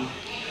even one?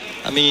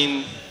 I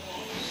mean,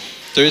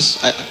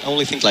 I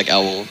only think like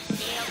Owl.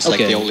 It's like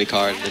the only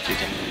card that you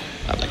can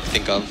like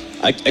think of.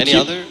 Any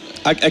other?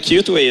 A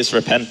cute way is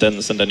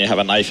Repentance, and then you have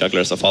a Knife Juggler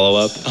as a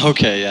follow-up.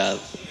 Okay, yeah.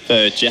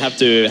 But you have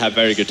to have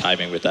very good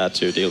timing with that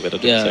to deal with a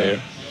Doomsayer.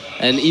 Yeah.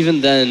 And even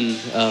then,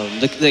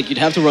 like you'd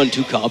have to run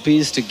 2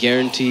 copies to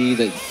guarantee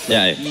that.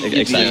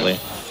 Exactly.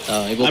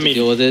 Able to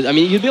deal with it. I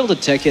mean, you'd be able to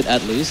tech it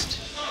at least,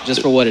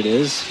 just for what it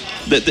is.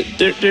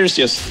 There's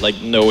just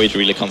like no way to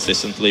really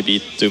consistently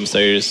beat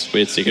Doomsayers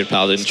with Secret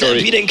Paladin.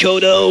 Beating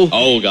Kodo.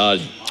 Oh god.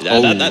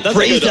 That's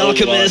Praised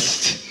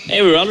Alchemist.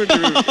 Hey, we're already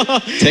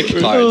Tech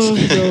cards.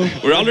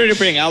 We're already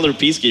playing Alder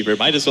Peacekeeper.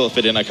 Might as well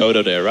fit in a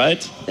Kodo there,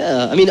 right?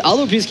 Yeah, I mean,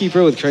 Aldo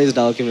Peacekeeper with Crazed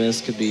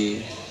Alchemist could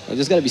be Like,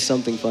 there's got to be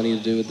something funny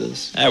to do with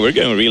this. Yeah, we're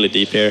going really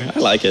deep here. I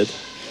like it.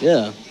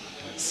 Yeah.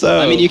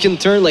 So I mean, you can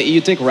turn, like, you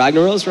take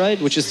Ragnaros, right?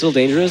 Which is still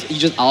dangerous. You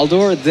just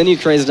Aldor, then you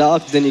Crazy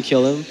Doc, then you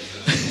kill him.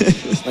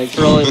 Like,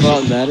 for all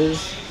it matters.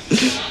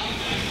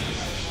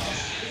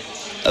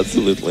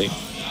 Absolutely.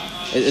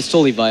 It's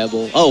totally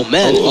viable. Oh,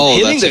 man.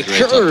 Hitting that's the a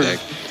great curve.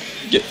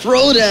 top deck.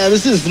 Frodan,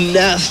 this is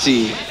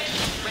nasty.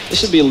 This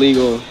should be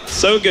illegal.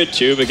 So good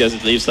too because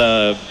it leaves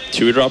a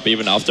 2-drop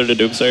even after the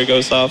Doomsayer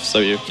goes off, so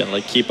you can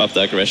like keep up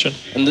the aggression.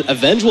 And the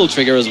Avenge will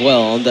trigger as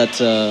well on that.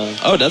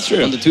 Oh, that's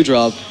true. On the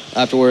 2-drop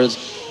afterwards.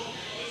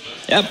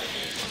 Yep.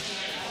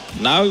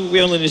 Now we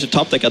only need to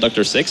top deck a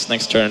Doctor 6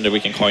 next turn that we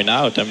can coin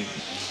out.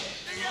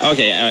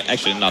 Okay,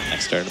 actually not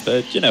next turn,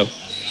 but you know,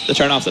 the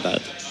turn after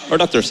that. Or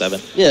Doctor 7.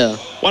 Yeah.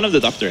 One of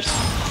the Doctors.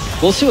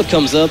 We'll see what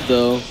comes up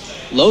though.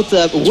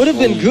 Lothab would have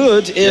been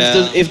good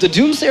if the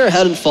Doomsayer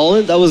hadn't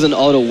fallen. That was an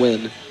auto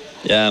win.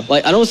 Yeah.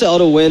 Like, I don't say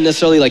auto win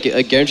necessarily like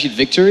a guaranteed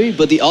victory,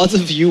 but the odds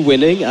of you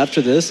winning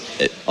after this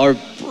are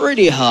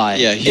pretty high.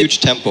 Yeah,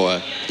 huge tempo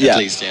at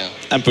least, yeah.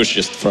 And push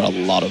just for a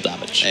lot of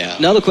damage. Yeah.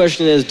 Now the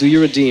question is, do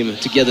you redeem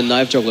to get the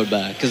Knife Juggler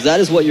back? Because that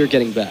is what you're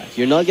getting back.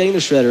 You're not getting the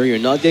Shredder, you're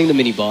not getting the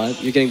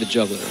Mini-Bot, you're getting the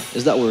Juggler.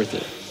 Is that worth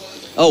it?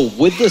 Oh,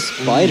 with the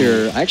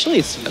Spider, actually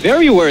it's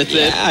very worth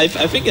it. Yeah,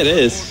 I think it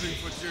is.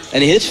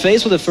 And he hits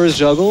face with the first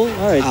juggle.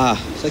 All right,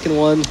 second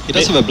one. He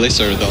does have a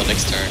Blizzard though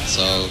next turn,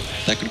 so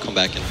that could come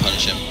back and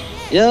punish him.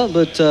 Yeah,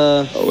 but...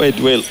 Oh, wait,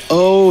 Will.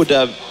 Oh,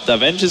 the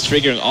Avenge is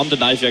triggering on the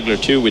Knife Juggler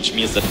too, which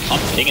means that he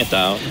can't ping it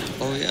down.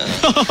 Oh, yeah.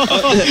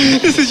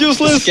 This is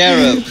useless.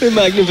 Scarab.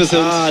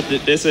 Magnificent.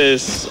 This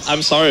is...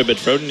 I'm sorry, but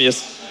Frodan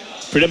is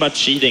pretty much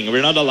cheating.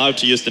 We're not allowed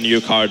to use the new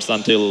cards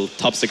until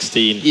top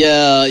 16.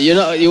 Yeah,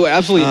 you were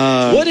absolutely...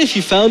 what if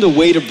you found a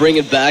way to bring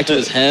it back to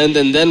his hand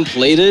and then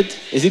played it?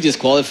 Is he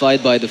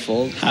disqualified by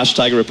default?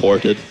 Hashtag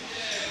reported.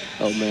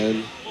 Oh,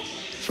 man.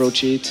 Fro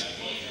cheat.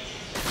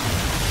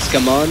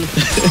 Come on.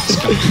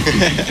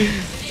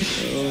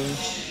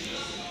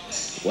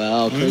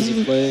 Wow,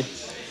 crazy play.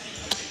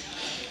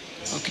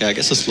 Okay, I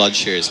guess a sludge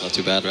here is not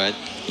too bad, right?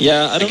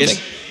 Yeah, I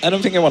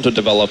don't think I want to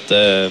develop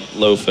the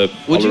low fib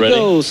Would already.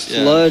 you go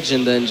sludge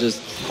and then just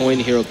coin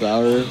hero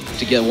power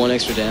to get 1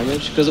 extra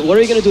damage? Because what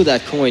are you gonna do with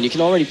that coin? You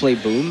can already play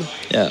boom.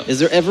 Yeah. Is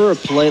there ever a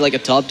play like a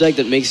top deck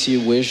that makes you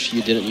wish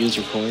you didn't use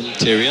your coin?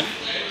 Tyrion?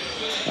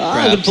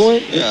 Good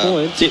point. Good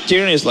point.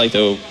 Tyrion is like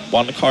the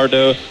one card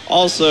though.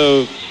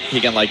 Also, he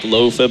can like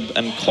low fib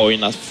and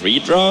coin a free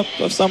drop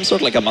of some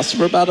sort, like a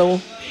Muster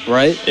battle.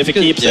 Right. If he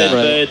keeps it,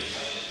 right.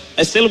 but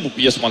I still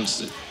just want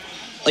to,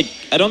 like,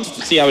 I don't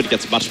see how it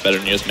gets much better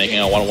than just making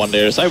a 1-1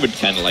 there, so I would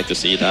kind of like to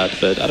see that,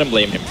 but I don't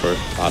blame him for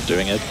not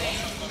doing it.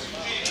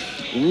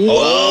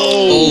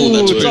 Whoa!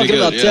 That's We're really talking good,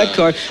 about tech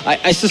card.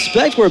 I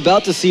suspect we're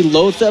about to see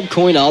Lothab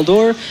coin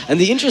Aldor, and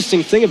the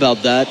interesting thing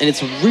about that, and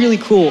it's really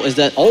cool, is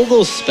that all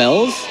those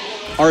spells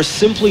are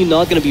simply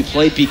not going to be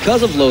played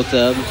because of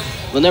Lothab.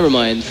 Well, never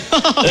mind.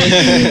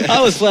 I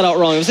was flat out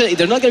wrong. I was saying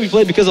they're not going to be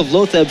played because of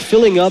Lothab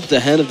filling up the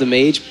hand of the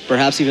mage,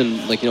 perhaps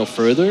even like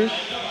further,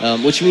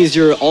 which means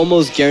you're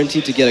almost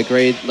guaranteed to get a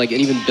great, like an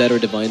even better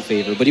divine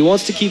favor. But he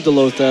wants to keep the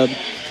Lothab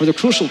for the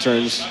crucial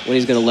turns when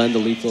he's going to land the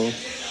lethal.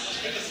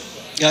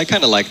 Yeah, I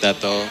kind of like that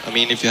though. I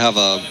mean, if you have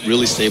a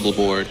really stable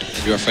board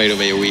and you're afraid of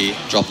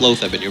AoE, drop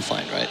Lothab and you're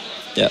fine, right?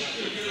 Yeah.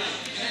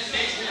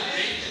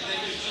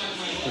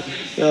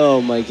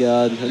 Oh my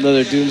god,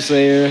 another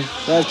Doomsayer.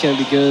 That can't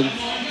be good.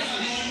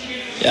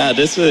 Yeah,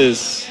 this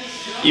is...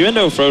 Even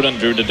though Frodan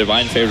drew the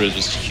Divine Favor is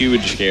just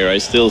huge here, I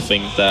still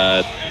think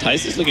that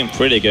Thijs is looking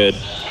pretty good.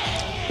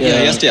 Yeah,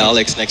 he has the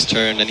Alex next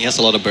turn, and he has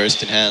a lot of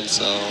burst in hand,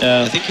 so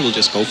I think he will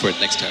just go for it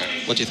next turn.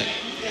 What do you think?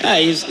 Yeah,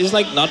 he's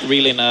like not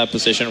really in a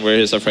position where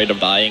he's afraid of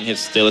dying.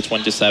 He's still at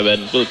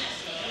 27. Will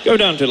go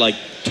down to like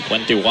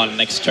 21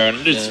 next turn.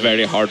 It's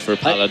very hard for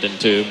Paladin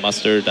to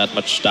muster that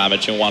much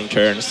damage in one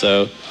turn,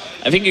 so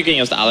I think you can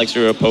use the Alex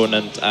your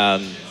opponent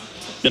and,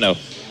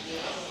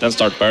 then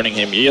start burning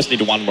him. You just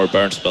need one more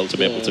burn spell to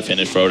be able to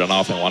finish Frodan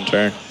off in one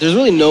turn. There's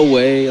really no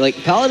way. Like,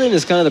 Paladin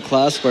is kind of the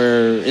class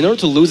where, in order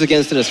to lose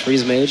against it as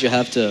Freeze Mage, you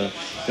have to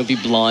be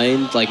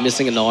blind, like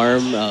missing an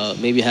arm,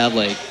 maybe have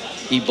like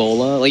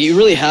Ebola. Like, you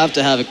really have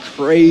to have a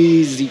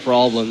crazy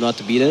problem not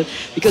to beat it,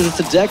 because it's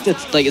a deck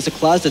that's like, it's a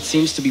class that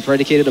seems to be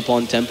predicated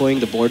upon tempoing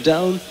the board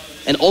down,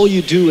 and all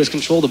you do is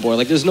control the board.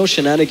 Like, there's no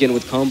shenanigan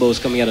with combos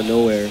coming out of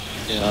nowhere.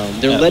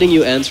 They're letting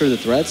you answer the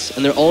threats,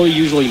 and they're all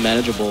usually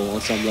manageable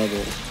on some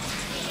level.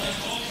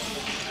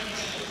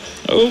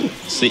 Oh,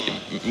 see,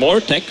 more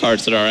tech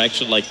cards that are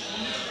actually like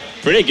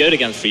pretty good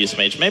against Freeze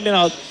Mage. Maybe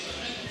not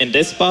in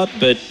this spot,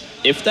 but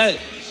if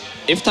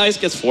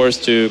Thijs gets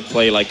forced to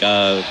play like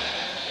a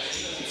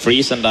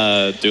Freeze and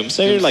a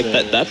Doomsayer, like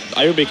that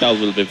Iron Beak Owl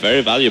will be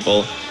very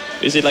valuable.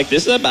 You see, like,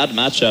 this is a bad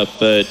matchup,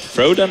 but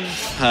Frodan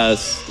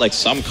has like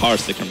some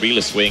cards that can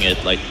really swing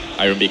it, like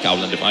Iron Beak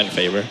Owl and Divine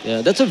Favor.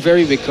 Yeah, that's a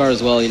very big card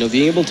as well.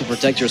 Being able to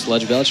protect your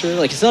Sludge Belcher,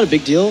 like, it's not a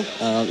big deal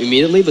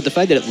immediately, but the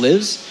fact that it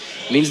lives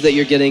means that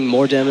you're getting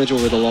more damage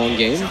over the long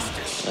game,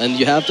 and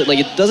you have to, like,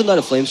 it doesn't die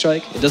to Flame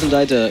Strike, it doesn't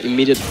die to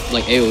immediate,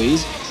 like,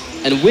 AoEs,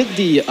 and with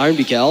the Iron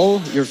Beak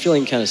Owl, you're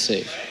feeling kind of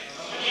safe.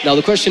 Now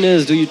the question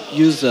is, do you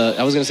use?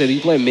 I was gonna say, do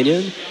you play a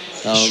minion?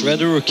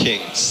 Shredder or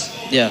Kings?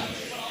 Yeah,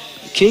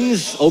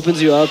 Kings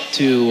opens you up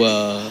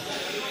to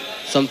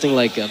something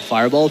like a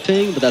fireball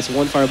ping, but that's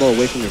one fireball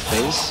away from your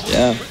face.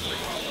 Yeah.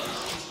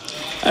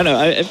 I don't know.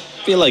 I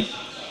feel like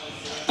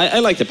I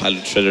like the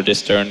Pilot Shredder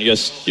this turn.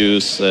 Just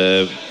use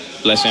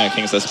Blessing of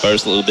Kings as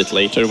burst a little bit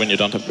later when you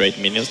don't have great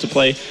minions to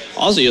play.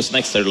 Also, just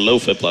next to the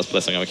Loafer plus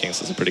Blessing of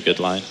Kings is a pretty good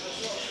line.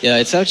 Yeah,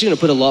 it's actually going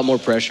to put a lot more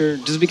pressure,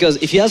 just because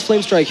if he has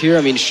Flame Strike here,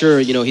 I mean, sure,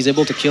 you know, he's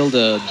able to kill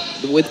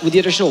with the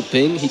additional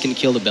ping, he can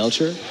kill the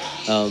Belcher,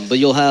 but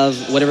you'll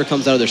have whatever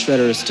comes out of the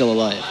Shredder is still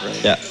alive,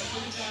 right? Yeah.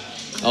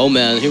 Oh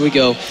man, here we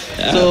go.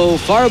 Yeah. So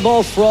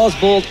Fireball,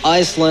 Frostbolt,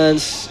 Ice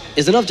Lance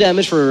is enough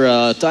damage for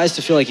Thijs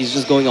to feel like he's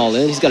just going all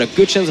in. He's got a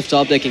good chance of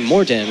top decking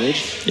more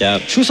damage. Yeah.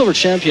 True Silver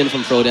Champion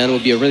from Frodan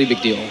would be a really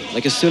big deal,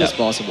 like as soon as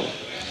possible.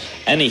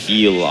 Any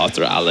heal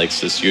after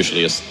Alex is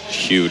usually just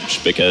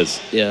huge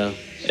because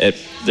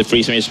the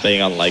Freeze Mage is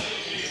playing on like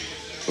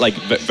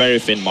very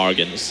thin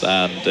margins,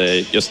 and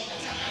just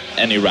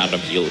any random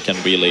heal can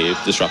really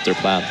disrupt their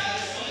plan.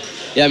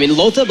 Yeah, I mean,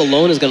 Lotheb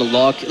alone is going to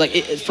lock... Like,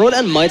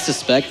 Frodan might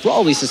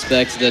probably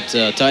suspect that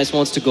Thijs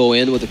wants to go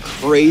in with a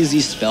crazy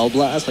Spell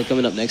Blast, like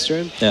coming up next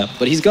turn. Yeah.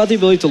 But he's got the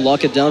ability to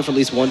lock it down for at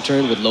least one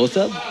turn with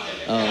Lotheb.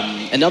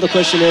 And now the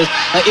question is,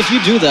 if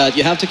you do that,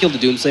 you have to kill the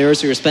Doomsayer,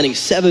 so you're spending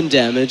 7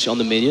 damage on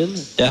the minion.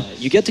 Yeah.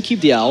 You get to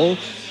keep the Owl,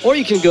 or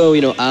you can go,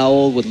 you know,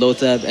 Owl with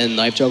Lotheb and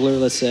Knife Juggler,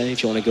 let's say,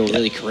 if you want to go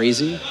really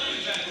crazy.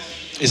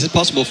 Is it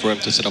possible for him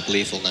to set up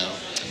lethal now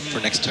for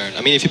next turn?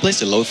 I mean, if he plays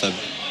the Lotheb,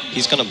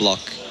 he's going to block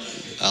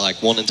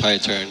like one entire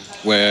turn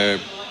where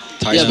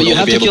Thijs will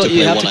only be able to play one ice block.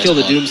 You have to kill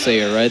the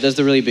Doomsayer, right? That's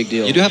the really big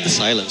deal. You do have the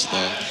silence,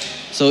 though.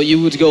 So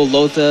you would go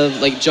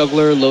Lotheb, like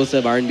Juggler,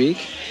 Lotheb, Ironbeak?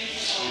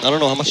 I don't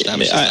know how much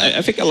damage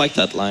I think I like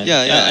that line.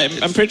 Yeah.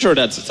 I'm pretty sure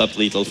that's up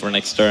lethal for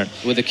next turn.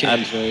 With the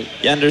Kings, right?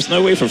 Yeah, and there's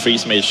no way for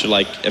Freeze Mage to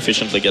like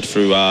efficiently get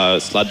through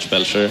Sludge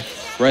Belcher.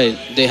 Right.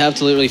 They have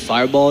to literally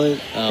fireball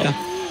it.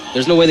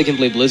 There's no way they can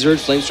play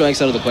Blizzard. Flame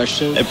Strike's out of the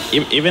question.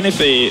 Even if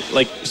they,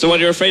 like, so what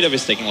you're afraid of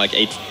is taking like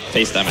 8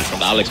 face damage from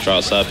the Alex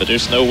Trasa, but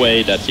there's no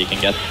way that you can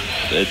get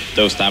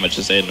those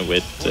damages in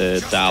with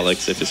the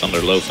Alex if it's under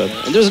Lotheb.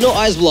 And there's no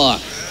ice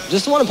block.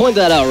 Just want to point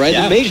that out, right?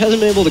 Yeah. The Mage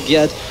hasn't been able to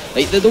get,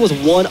 like, there was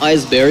one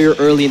ice barrier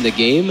early in the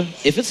game.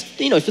 If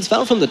it's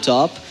found from the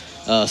top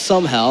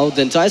somehow,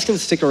 then Thijs can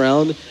stick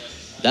around.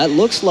 That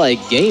looks like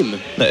game.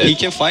 He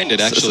can find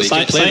it, actually.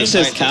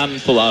 Scientist can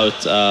pull out...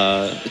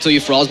 So you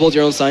Frostbolt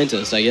your own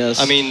Scientist, I guess.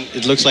 I mean,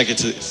 it looks like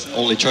it's his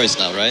only choice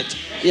now, right?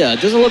 Yeah, it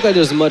doesn't look like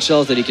there's much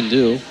else that he can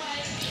do.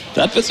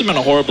 That puts him in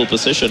a horrible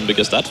position,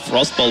 because that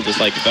Frostbolt is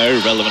like very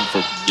relevant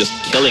for just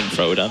killing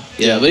Frodan.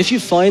 Yeah, but if you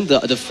find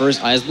the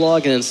first Ice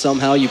Block, and then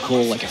somehow you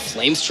pull like a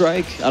Flame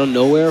Strike out of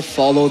nowhere,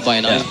 followed by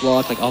an Ice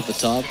Block like off the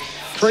top,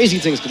 crazy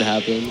things could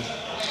happen.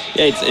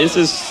 Yeah, it's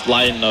his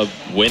line of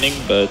winning,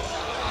 but...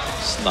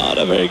 it's not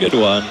a very good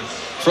one.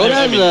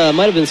 Frodan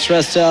might have been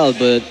stressed out,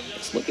 but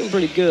it's looking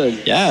pretty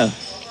good. Yeah.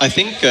 I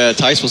think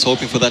Thijs was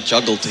hoping for that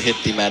juggle to hit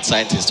the Mad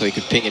Scientist so he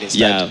could ping it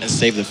instead and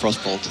save the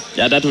Frostbolt.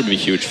 Yeah, that would be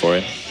huge for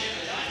him.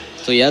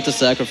 So you had to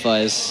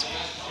sacrifice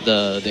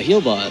the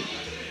heal bot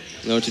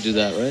in order to do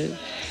that, right?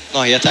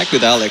 No, he attacked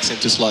with Alex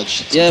into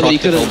Sludge. So yeah, but he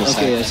couldn't.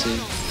 Okay, I see.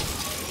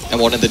 And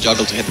wanted the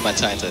juggle to hit the Mad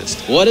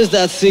Scientist. What is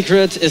that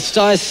secret? Is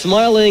Thijs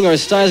smiling, or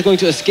is Thijs going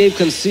to escape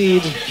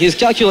concede? He's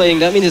calculating.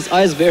 That means his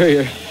ice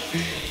barrier.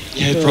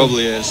 Yeah, it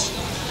probably is.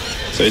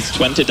 So it's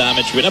 20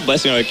 damage with a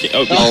Blessing of a King.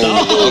 Oh,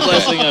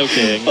 Blessing of a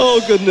King.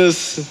 Oh,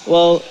 goodness.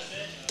 Well,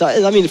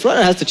 I mean,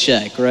 Frodan has to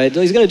check, right?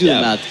 He's going to do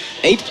the math.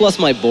 8 plus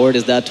my board,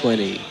 is that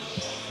 20?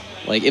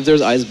 Like, if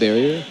there's ice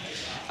barrier?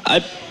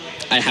 I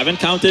haven't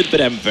counted, but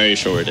I'm very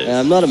sure it is.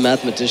 I'm not a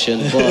mathematician,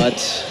 but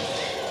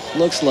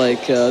looks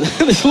like...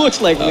 this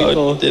looks like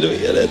lethal. Did we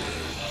get it?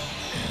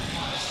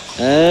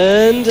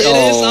 And... It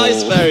is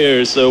ice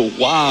barrier, so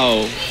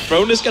wow.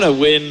 Frodan is going to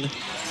win...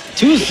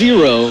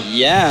 2-0.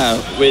 Yeah,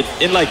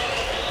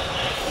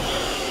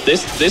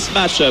 this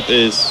matchup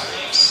is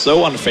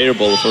so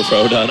unfavorable for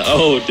Frodan.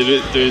 Oh, do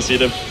you see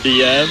the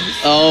BM?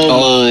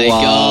 Oh my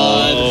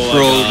god.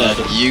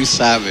 Frodan, you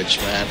savage,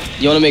 man.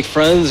 You want to make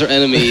friends or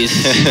enemies?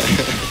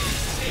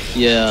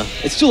 Yeah.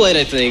 It's too late,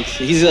 I think.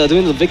 He's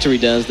doing the victory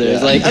dance there.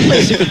 He's like, I'm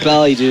playing Secret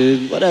Pally,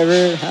 dude.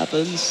 Whatever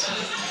happens.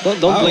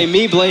 Don't blame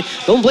me.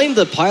 Don't blame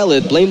the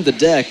pilot. Blame the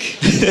deck.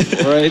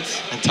 Right?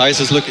 And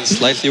Thijs is looking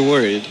slightly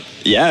worried.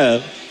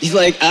 Yeah. He's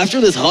like,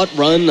 after this hot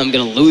run, I'm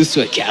going to lose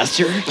to a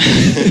caster. And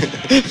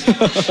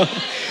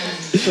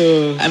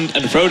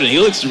Frodan, he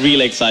looks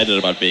really excited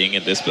about being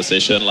in this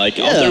position. Like,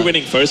 after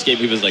winning first game,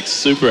 he was like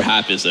super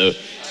happy. So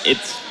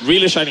it's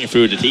really shining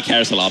through that he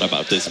cares a lot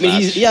about this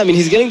match.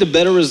 He's getting the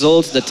better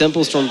results that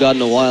Temple Storm got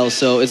in a while.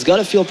 So it's got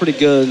to feel pretty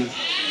good.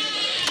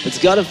 Fair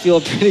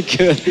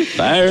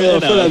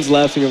enough. Frodan's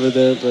laughing over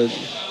there, but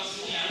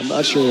I'm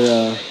not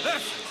sure...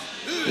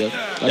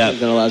 Not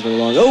gonna last very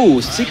long. Oh,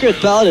 Secret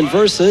Paladin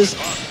versus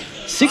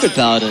Secret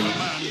Paladin.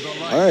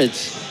 Alright.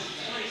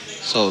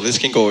 So this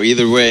can go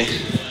either way.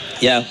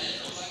 Yeah.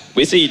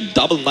 We see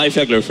double Knife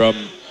Juggler from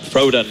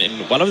Frodan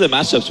in one of the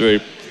matchups where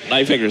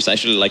Knife Dagger is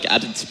actually like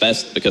at its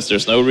best because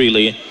there's no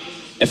really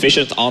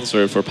efficient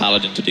answer for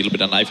Paladin to deal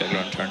with a Knife Dagger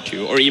on turn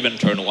 2 or even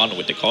turn 1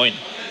 with the coin.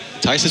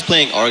 Thijs is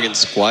playing Argon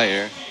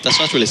Squire. That's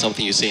not really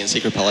something you see in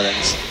Secret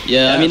Paladins.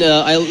 Yeah, I mean,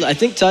 I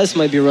think Thijs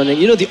might be running.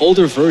 You know, the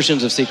older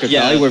versions of Secret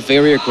Valley were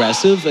very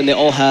aggressive, and they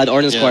all had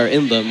Arden Squire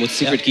in them with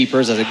Secret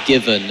Keepers as a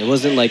given. It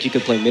wasn't like you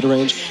could play mid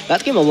range.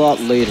 That came a lot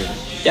later.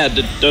 Yeah,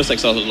 those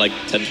decks also like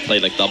tend to play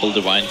like double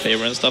Divine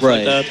Favor and stuff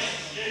like that.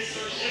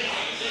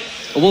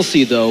 We'll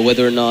see though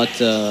whether or not.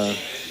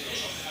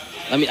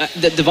 I mean,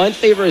 the Divine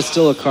Favor is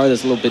still a card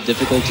that's a little bit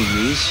difficult to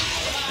use,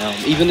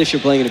 even if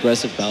you're playing an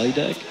aggressive Valley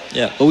deck.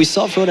 Yeah. But we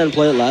saw Frodan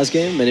play it last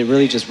game, and it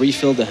really just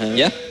refilled the hand.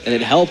 Yeah. And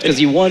it helped because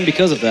he won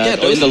because of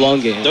that in the long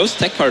game. Those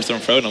tech cards from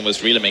Frodan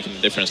was really making the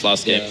difference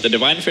last game. The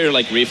Divine Favor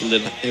like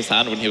refilled his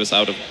hand when he was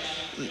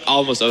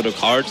almost out of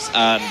cards,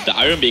 and the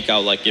Iron Beak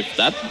out, like if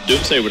that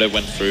Doomsday would have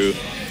went through,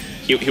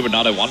 he would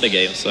not have won the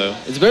game. So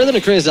it's better than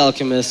a Crazed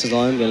Alchemist, is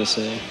all I'm gonna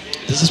say.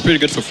 This is pretty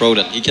good for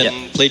Frodan. He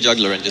can play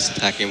Juggler and just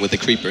attack him with the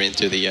Creeper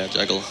into the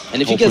juggle.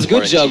 And if he gets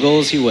good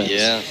juggles, he wins.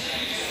 Yeah.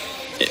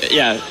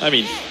 Yeah, I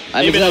mean,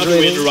 maybe not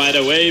win right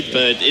away,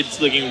 but it's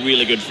looking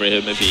really good for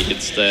him if he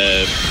hits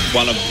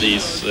one of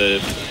these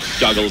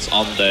juggles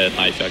on the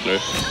Knife Juggler.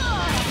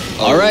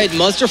 All right,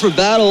 muster for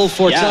battle.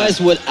 Thijs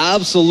would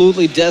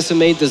absolutely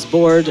decimate this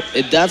board.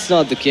 That's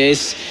not the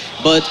case.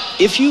 But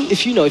if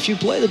you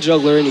play the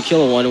juggler and you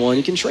kill a 1/1,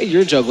 you can trade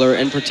your juggler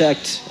and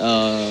protect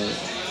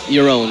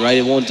your own, right?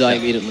 It won't die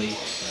immediately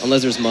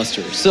unless there's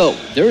muster. So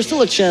there is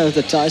still a chance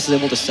that Thijs is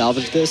able to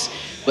salvage this.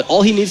 But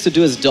all he needs to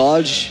do is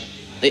dodge.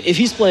 If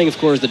he's playing, of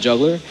course, the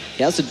juggler,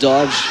 he has to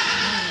dodge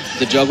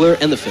the juggler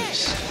and the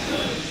face.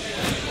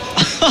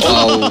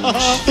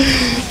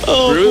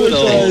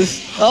 Brutal.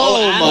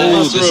 Oh my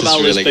God. This is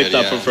really picked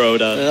good, up for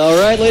Frodan. All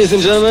right, ladies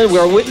and gentlemen, we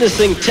are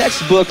witnessing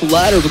textbook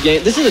ladder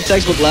game. This is a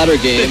textbook ladder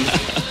game.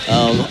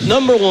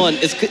 Number one,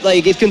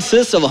 it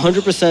consists of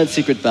 100%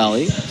 Secret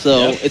Valley,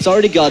 so it's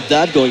already got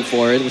that going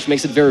for it, which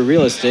makes it very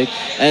realistic.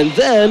 And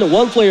then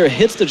one player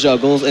hits the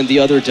juggles and the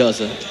other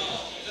doesn't.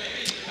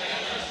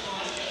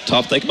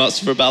 Top deck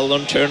Muster for battle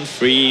on turn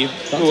 3.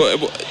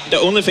 The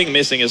only thing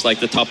missing is like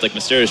the top deck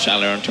Mysterious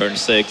Challenger on turn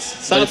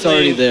 6. But it's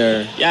already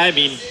there. Yeah, I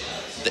mean,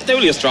 they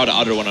will just draw the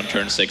other one on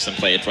turn 6 and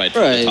play it right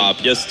from the top,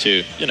 just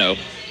to, you know.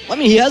 I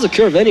mean, he has a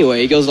curve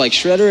anyway. He goes like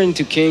Shredder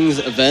into King's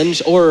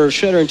Avenge, or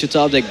Shredder into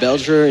top deck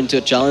Belcher,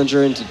 into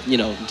Challenger, into,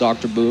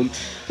 Dr. Boom.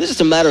 It's just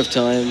a matter of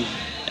time.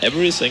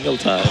 Every single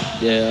time.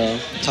 Yeah.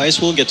 Thijs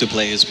will get to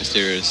play his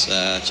Mysterious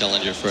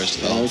Challenger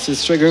first, though. This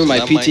is triggering my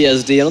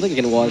PTSD. I don't think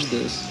I can watch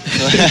this.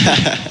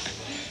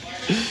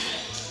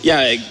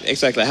 Yeah,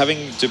 exactly.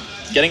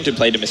 Getting to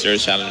play the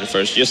Mysterious Challenger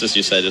first, just as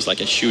you said, is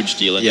like a huge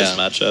deal in this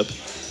matchup.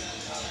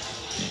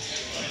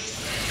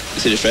 You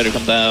see the Shredder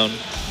come down.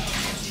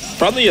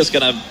 Probably just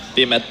gonna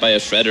be met by a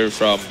Shredder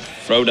from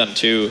Frodan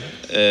too.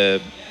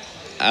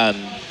 And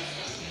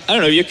I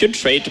don't know, you could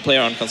trade to play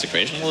around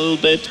Consecration a little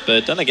bit,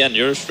 but then again,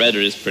 your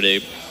Shredder is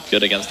pretty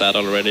good against that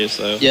already,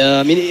 so... Yeah,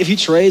 I mean, if he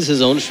trades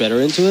his own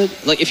Shredder into it,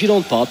 like, if you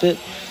don't pop it,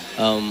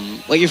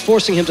 you're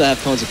forcing him to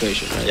have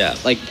Consecration, right? Yeah.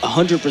 Like,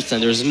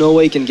 100%. There's no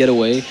way he can get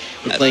away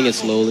with playing it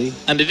slowly.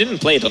 And he didn't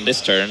play it on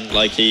this turn.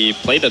 Like, he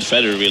played that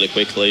Shredder really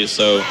quickly,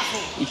 so...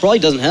 He probably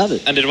doesn't have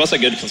it. And it was a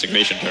good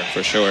Consecration turn,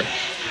 for sure.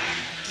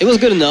 It was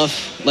good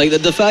enough. Like,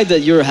 the fact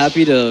that you're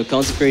happy to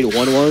consecrate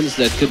 1/1s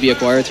that could be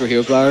acquired through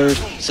Hero Power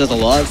says a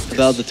lot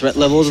about the threat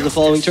levels of the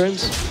following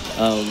turns.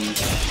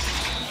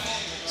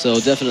 So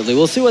definitely.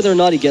 We'll see whether or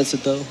not he gets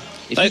it, though.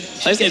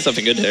 Thijs needs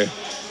something good here.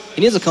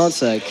 He needs a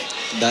Consec.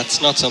 That's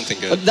not something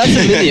good. But that's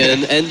a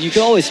minion, and you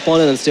can always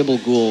spawn an Unstable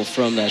Ghoul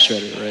from that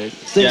Shredder, right?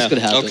 Things could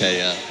happen. Okay,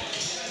 yeah.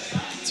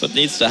 That's what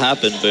needs to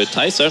happen, but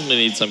Thijs certainly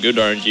needs some good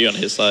RNG on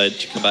his side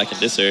to come back in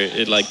this area.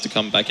 He'd like to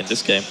come back in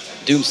this game.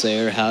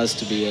 Doomsayer has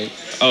to be it.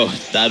 Oh,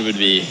 that would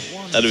be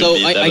So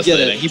I get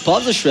it. He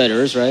pops the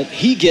Shredders, right?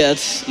 He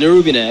gets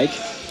Nerubian Egg,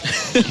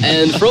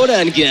 and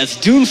Frodan gets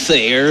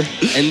Doomsayer,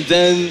 and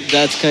then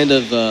that's kind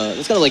of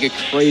like a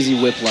crazy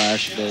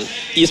whiplash, but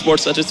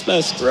esports at its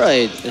best.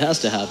 Right, it has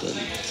to happen.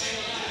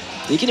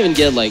 You can even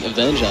get like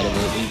Avenge out of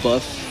it and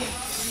buff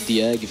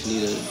the egg if you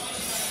need it.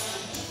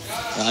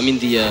 I mean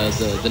the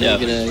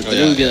Nerubian Egg. The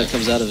Nerubian Egg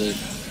comes out of it.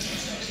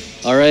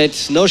 All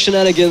right, no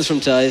shenanigans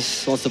from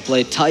Thijs. Wants to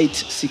play tight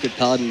Secret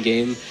Paladin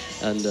game.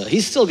 And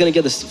he's still going to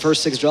get the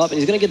first 6 drop, and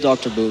he's going to get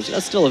Dr. Boost.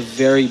 That's still a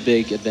very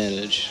big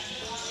advantage.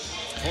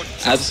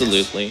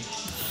 Absolutely.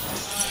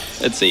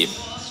 Let's see.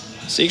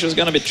 Seeker's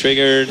going to be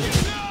triggered.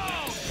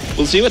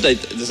 We'll see what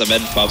this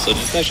event pops up.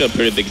 It's actually a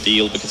pretty big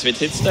deal, because if it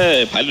hits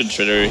the Pilot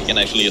Shredder, he can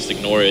actually just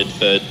ignore it.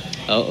 But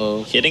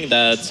hitting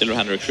that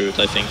Silverhand Recruit,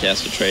 I think he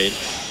has to trade.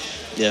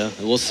 Yeah,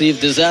 we'll see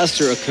if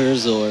disaster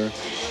occurs or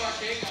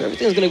if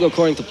everything's going to go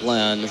according to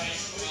plan.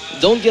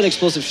 Don't get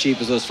Explosive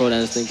Sheep is what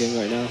Frodan is thinking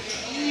right now.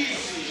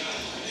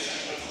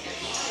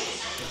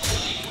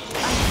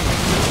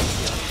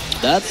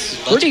 That's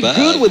pretty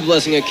good with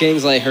Blessing of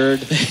Kings, I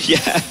heard.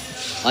 Yeah.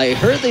 I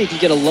heard that you can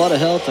get a lot of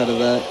health out of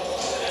that.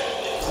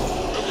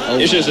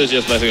 You should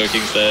just let go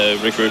King's the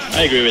recruit.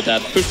 I agree with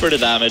that. Push for the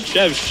damage.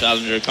 You have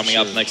Challenger coming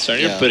up next turn.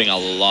 You're putting a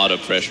lot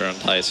of pressure on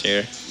Thijs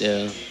here.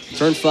 Yeah.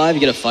 Turn 5, you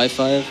get a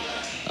 5/5.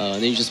 And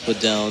then you just put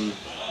down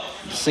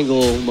the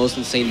single most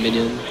insane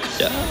minion.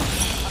 Yeah.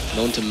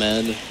 Known to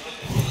man.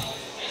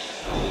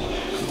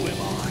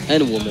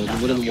 And woman.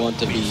 Wouldn't want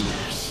to be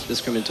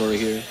discriminatory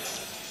here.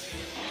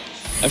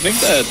 I think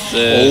that...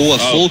 a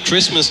full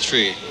Christmas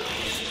tree.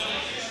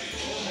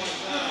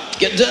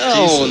 Get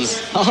down!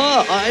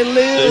 Haha, I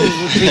live!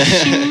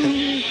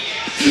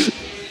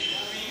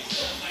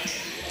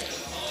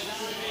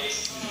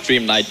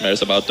 Dream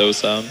nightmares about those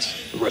sounds.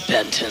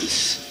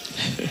 Repentance.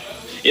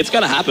 It's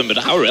gonna happen, but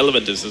how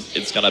relevant is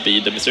it's gonna be?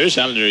 The Mysterious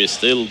Challenger is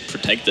still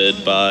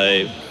protected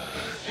by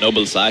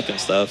Noble Sack and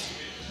stuff.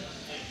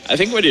 I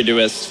think what you do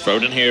as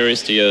Frodan here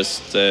is to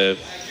just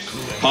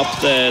pop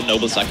the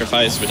Noble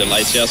Sacrifice with the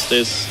Light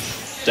Justice,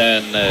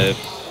 then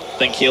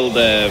kill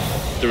the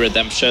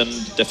Redemption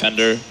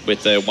Defender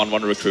with the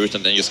 1/1 recruit,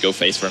 and then just go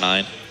face for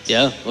 9.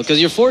 Yeah, because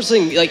you're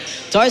forcing, like,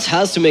 Thijs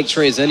has to make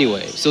trades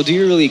anyway, so do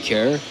you really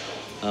care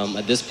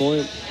at this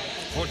point?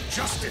 For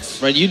justice.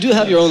 Right, you do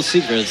have your own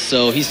secrets,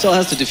 so he still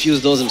has to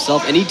defuse those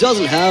himself, and he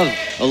doesn't have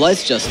a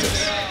Lights Justice.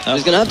 So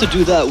he's gonna have to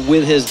do that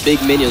with his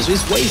big minions, so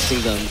he's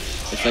wasting them,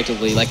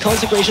 effectively. Like,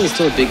 Consecration is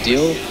still a big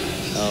deal.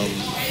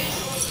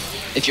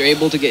 If you're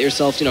able to get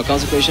yourself, you know,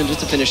 Consecration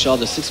just to finish off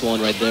the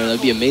 6/1 right there, that'd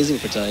be amazing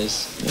for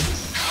Thijs.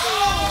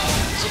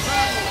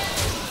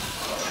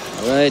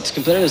 Alright,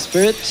 Competitive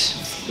Spirit,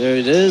 there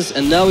it is,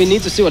 and now we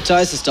need to see what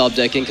Thijs is top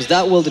decking, because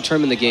that will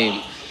determine the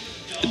game.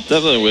 It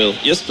definitely will.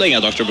 Just playing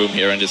a Dr. Boom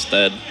here and it's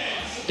dead.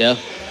 Yeah.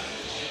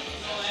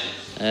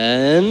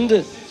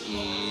 And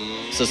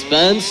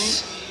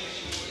suspense.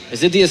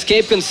 Is it the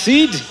escape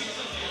concede?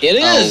 It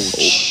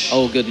is.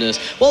 Oh goodness.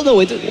 Well, no.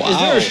 Wait.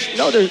 Wow. Is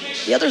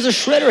there there's a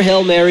Shredder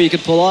Hail Mary you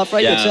could pull off,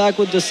 right? Yeah. You attack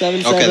with the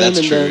 7/7. Okay, that's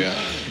and true. then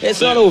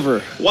it's not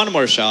over. One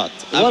more shot.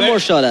 One more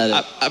shot at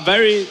it. A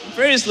very,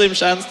 very slim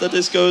chance that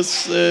this goes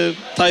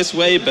Thijs'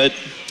 way, but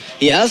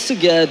He has to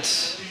get.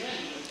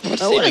 What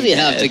does he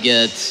have to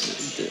get?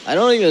 I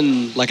don't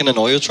even. Like an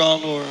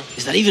Anoyotron or?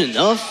 Is that even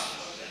enough?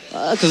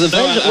 Because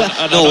Avenge.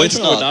 No, it's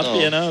not. Would not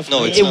be enough.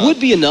 No, it's It not. would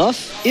be enough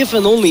if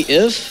and only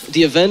if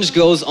the Avenge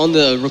goes on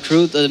the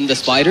recruit and the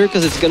Spider,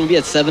 because it's going to be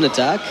at 7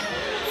 attack,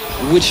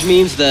 which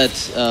means that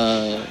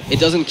it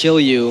doesn't kill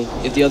you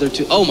if the other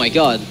two. Oh my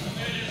god.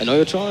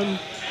 Anoyotron?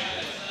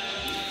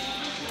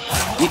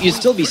 You'd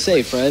still be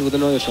safe, right, with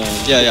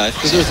Anoyotron? Yeah.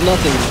 Because there's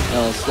nothing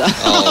else.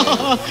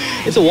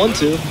 It's a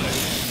 1/2.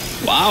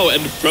 Wow,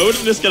 and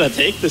Frodan is gonna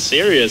take this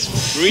serious.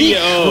 3-0.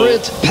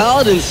 Secret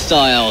Paladin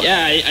style.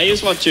 Yeah, I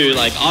just want to,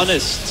 like,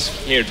 honest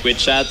here, Twitch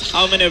chat.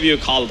 How many of you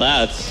called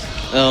that?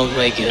 Oh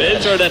my god.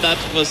 Pretty sure that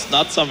was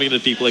not something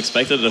that people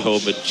expected at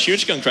home, but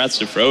huge congrats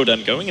to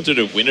Frodan going into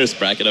the winner's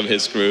bracket of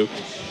his group.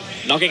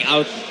 Knocking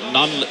out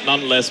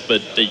none less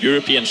but the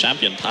European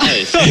champion,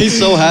 Thijs. He's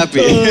so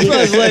happy.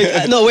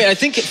 No, wait, I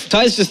think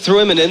Thijs just threw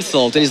him an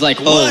insult, and he's like,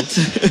 what?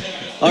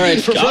 All right,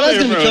 Frodan's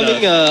going to be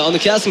coming on the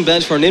casting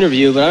bench for an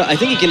interview, but I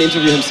think he can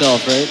interview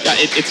himself, right?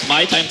 Yeah, it's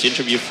my time to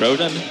interview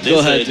Frodan. Go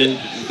ahead, dude.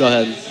 Go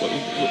ahead.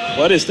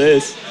 What is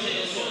this?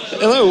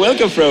 Hello,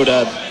 welcome,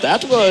 Frodan.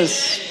 That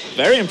was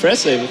very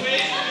impressive.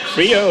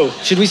 3-0.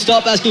 Should we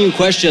stop asking you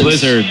questions?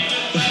 Blizzard,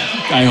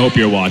 I hope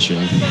you're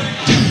watching.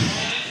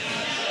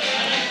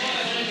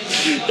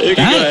 You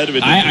can go ahead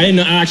with it.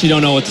 I actually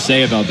don't know what to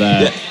say about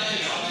that.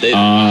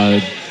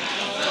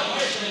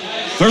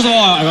 First of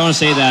all, I want to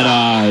say that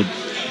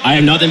I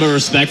have nothing but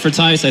respect for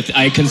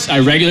Thijs. I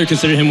regularly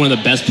consider him one of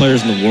the best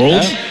players in the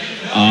world.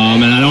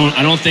 And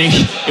I don't think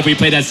if we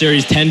played that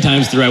series 10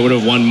 times through, I would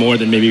have won more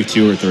than maybe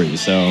 2 or 3.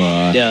 So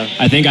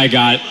I think I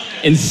got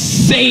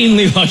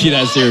insanely lucky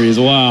that series.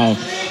 Wow.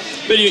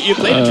 But you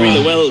played it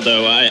really well,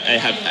 though. I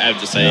have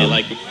to say,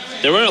 like,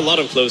 there were a lot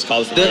of close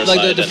calls from your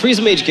side. The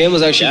Freeze Mage game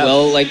was actually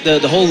like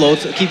the whole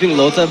keeping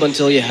Lothab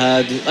until you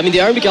had. I mean,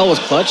 the Iron Mikael was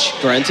clutch,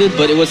 granted,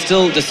 but it was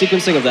still the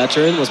sequencing of that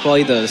turn was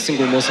probably the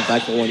single most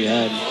impactful one you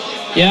had.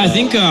 Yeah, I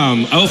think,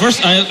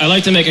 first, I'd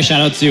like to make a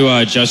shout out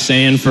to Just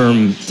Saying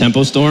from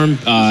Tempo Storm.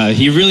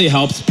 He really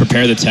helped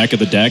prepare the tech of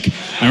the deck.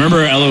 I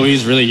remember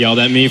Eloise really yelled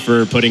at me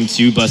for putting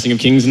 2 Blessing of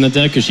Kings in the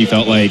deck because she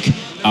felt like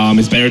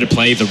it's better to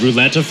play the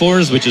Roulette of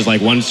 4s, which is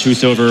like 1 True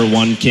Silver,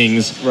 1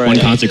 Kings, 1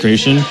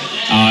 Consecration.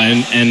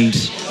 And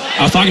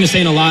I was talking to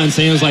Sane a lot, and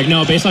Sane was like,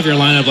 no, based off your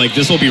lineup, like,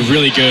 this will be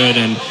really good.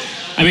 And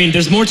I mean,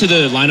 there's more to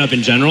the lineup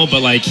in general,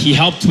 but like he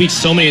helped tweak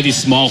so many of these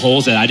small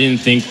holes that I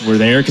didn't think were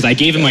there because I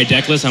gave him my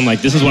deck list. I'm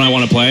like, this is what I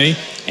want to play.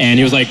 And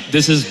he was like,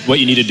 this is what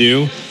you need to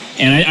do.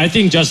 And I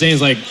think Just Saying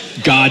is like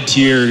God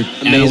tier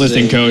analyst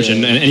and coach.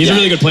 And he's a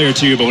really good player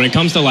too. But when it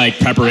comes to like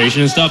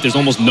preparation and stuff, there's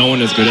almost no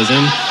one as good as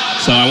him.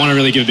 So I want to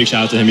really give a big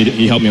shout out to him.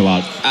 He helped me a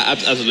lot.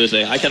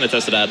 Absolutely. I can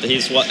attest to that.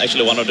 He's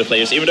actually one of the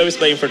players, even though he's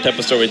playing for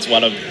Tempo Story, it's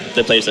one of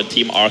the players that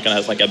Team Arcan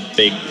has like a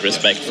big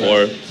respect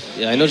for.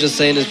 Yeah, I know. Just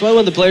Saying is probably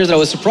one of the players that I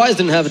was surprised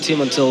didn't have a team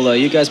until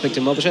you guys picked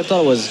him up, which I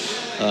thought was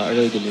a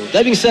really good move.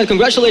 That being said,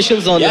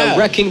 congratulations on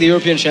wrecking the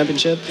European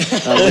Championship.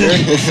 It's,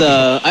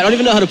 I don't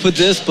even know how to put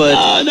this, but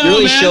you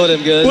really showed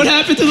him good. What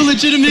happened to the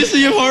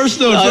legitimacy of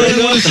Hearthstone? This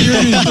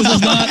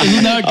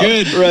is not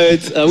good.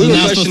 Right. We were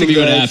questioning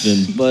what that,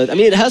 happened. but I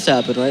mean, it has to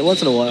happen, right?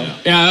 Once in a while.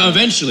 Yeah,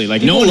 eventually.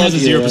 Like no one has a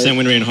 0%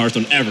 win rate in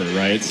Hearthstone ever,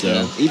 right?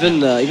 So even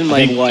my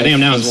wife. I think I'm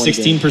now at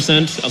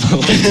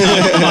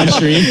 16% on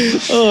stream.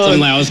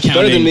 Suddenly I was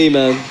counting. Better than me,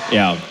 man.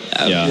 Yeah,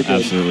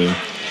 absolutely.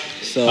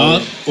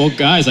 So, well,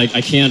 guys,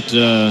 I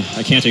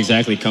can't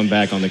exactly come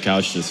back on the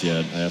couch just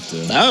yet. I have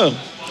to. No,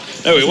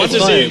 we want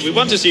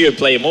to see you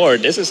play more.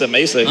 This is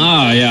amazing.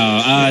 Oh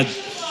yeah.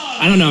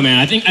 I don't know, man.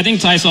 I think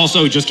Thijs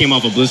also just came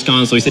off of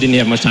BlizzCon, so he said he didn't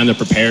have much time to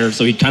prepare.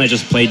 So he kind of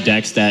just played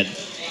decks that.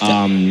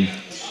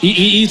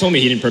 He told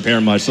me he didn't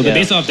prepare much. So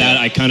based off that,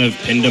 I kind of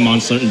pinned him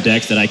on certain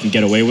decks that I can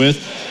get away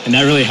with, and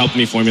that really helped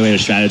me formulate a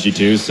strategy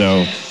too.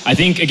 So I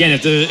think again,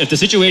 if the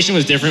situation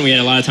was different, we had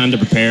a lot of time to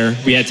prepare.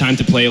 We had time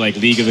to play like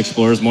League of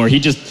Explorers more.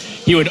 He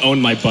would own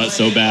my butt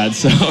so bad.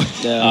 So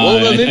well,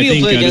 maybe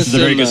you'll play against this is a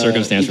very good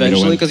circumstance for me to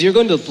win. Because you're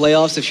going to the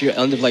playoffs if you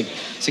end up like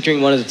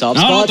securing one of the top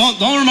spots.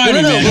 Don't remind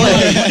me, man.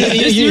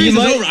 This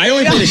might, over. I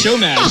only played a show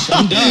match.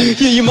 I'm done.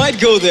 You might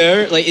go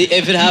there, like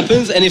if it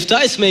happens, and if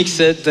Thijs makes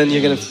it, then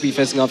you're gonna be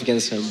facing off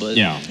against him. But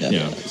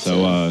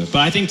So, but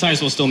I think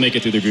Thijs will still make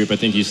it through the group. I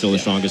think he's still the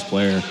strongest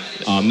player.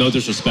 No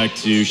disrespect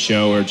to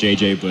Show or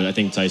JJ, but I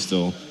think Thijs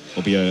still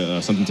will be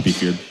something to be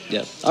feared.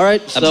 Yeah. All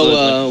right.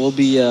 So we'll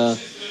be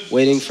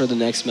waiting for the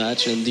next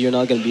match, and you're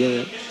not gonna be in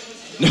it.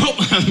 No,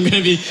 I'm going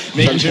to be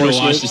making sure to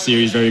watch the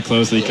series very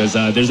closely because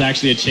there's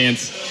actually a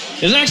chance.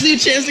 There's actually a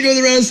chance to go to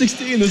the round of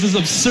 16. This is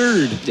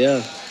absurd.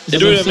 Yeah.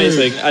 You're doing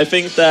amazing. I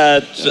think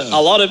that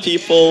a lot of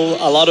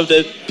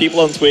the people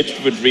on Twitch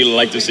would really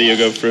like to see you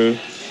go through.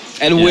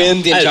 And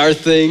win the entire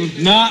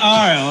thing. Not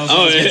all right.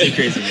 Let's get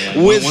crazy,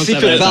 man. With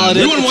Secret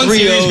Paladin, we won one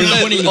series, we're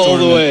not winning the all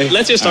the way.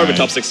 Let's just start with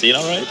top 16,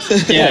 all right? One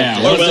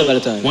step at a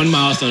time. One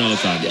milestone at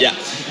a time. Yeah.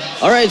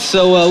 All right,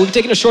 so we'll be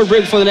taking a short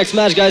break before the next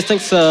match, guys.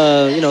 Thanks,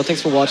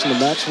 thanks for watching the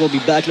match. We'll be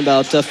back in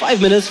about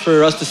 5 minutes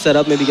for us to set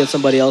up, maybe get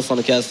somebody else on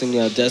the casting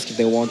desk if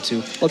they want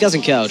to. Well,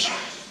 casting couch,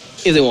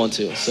 if they want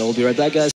to. So we'll be right back, guys.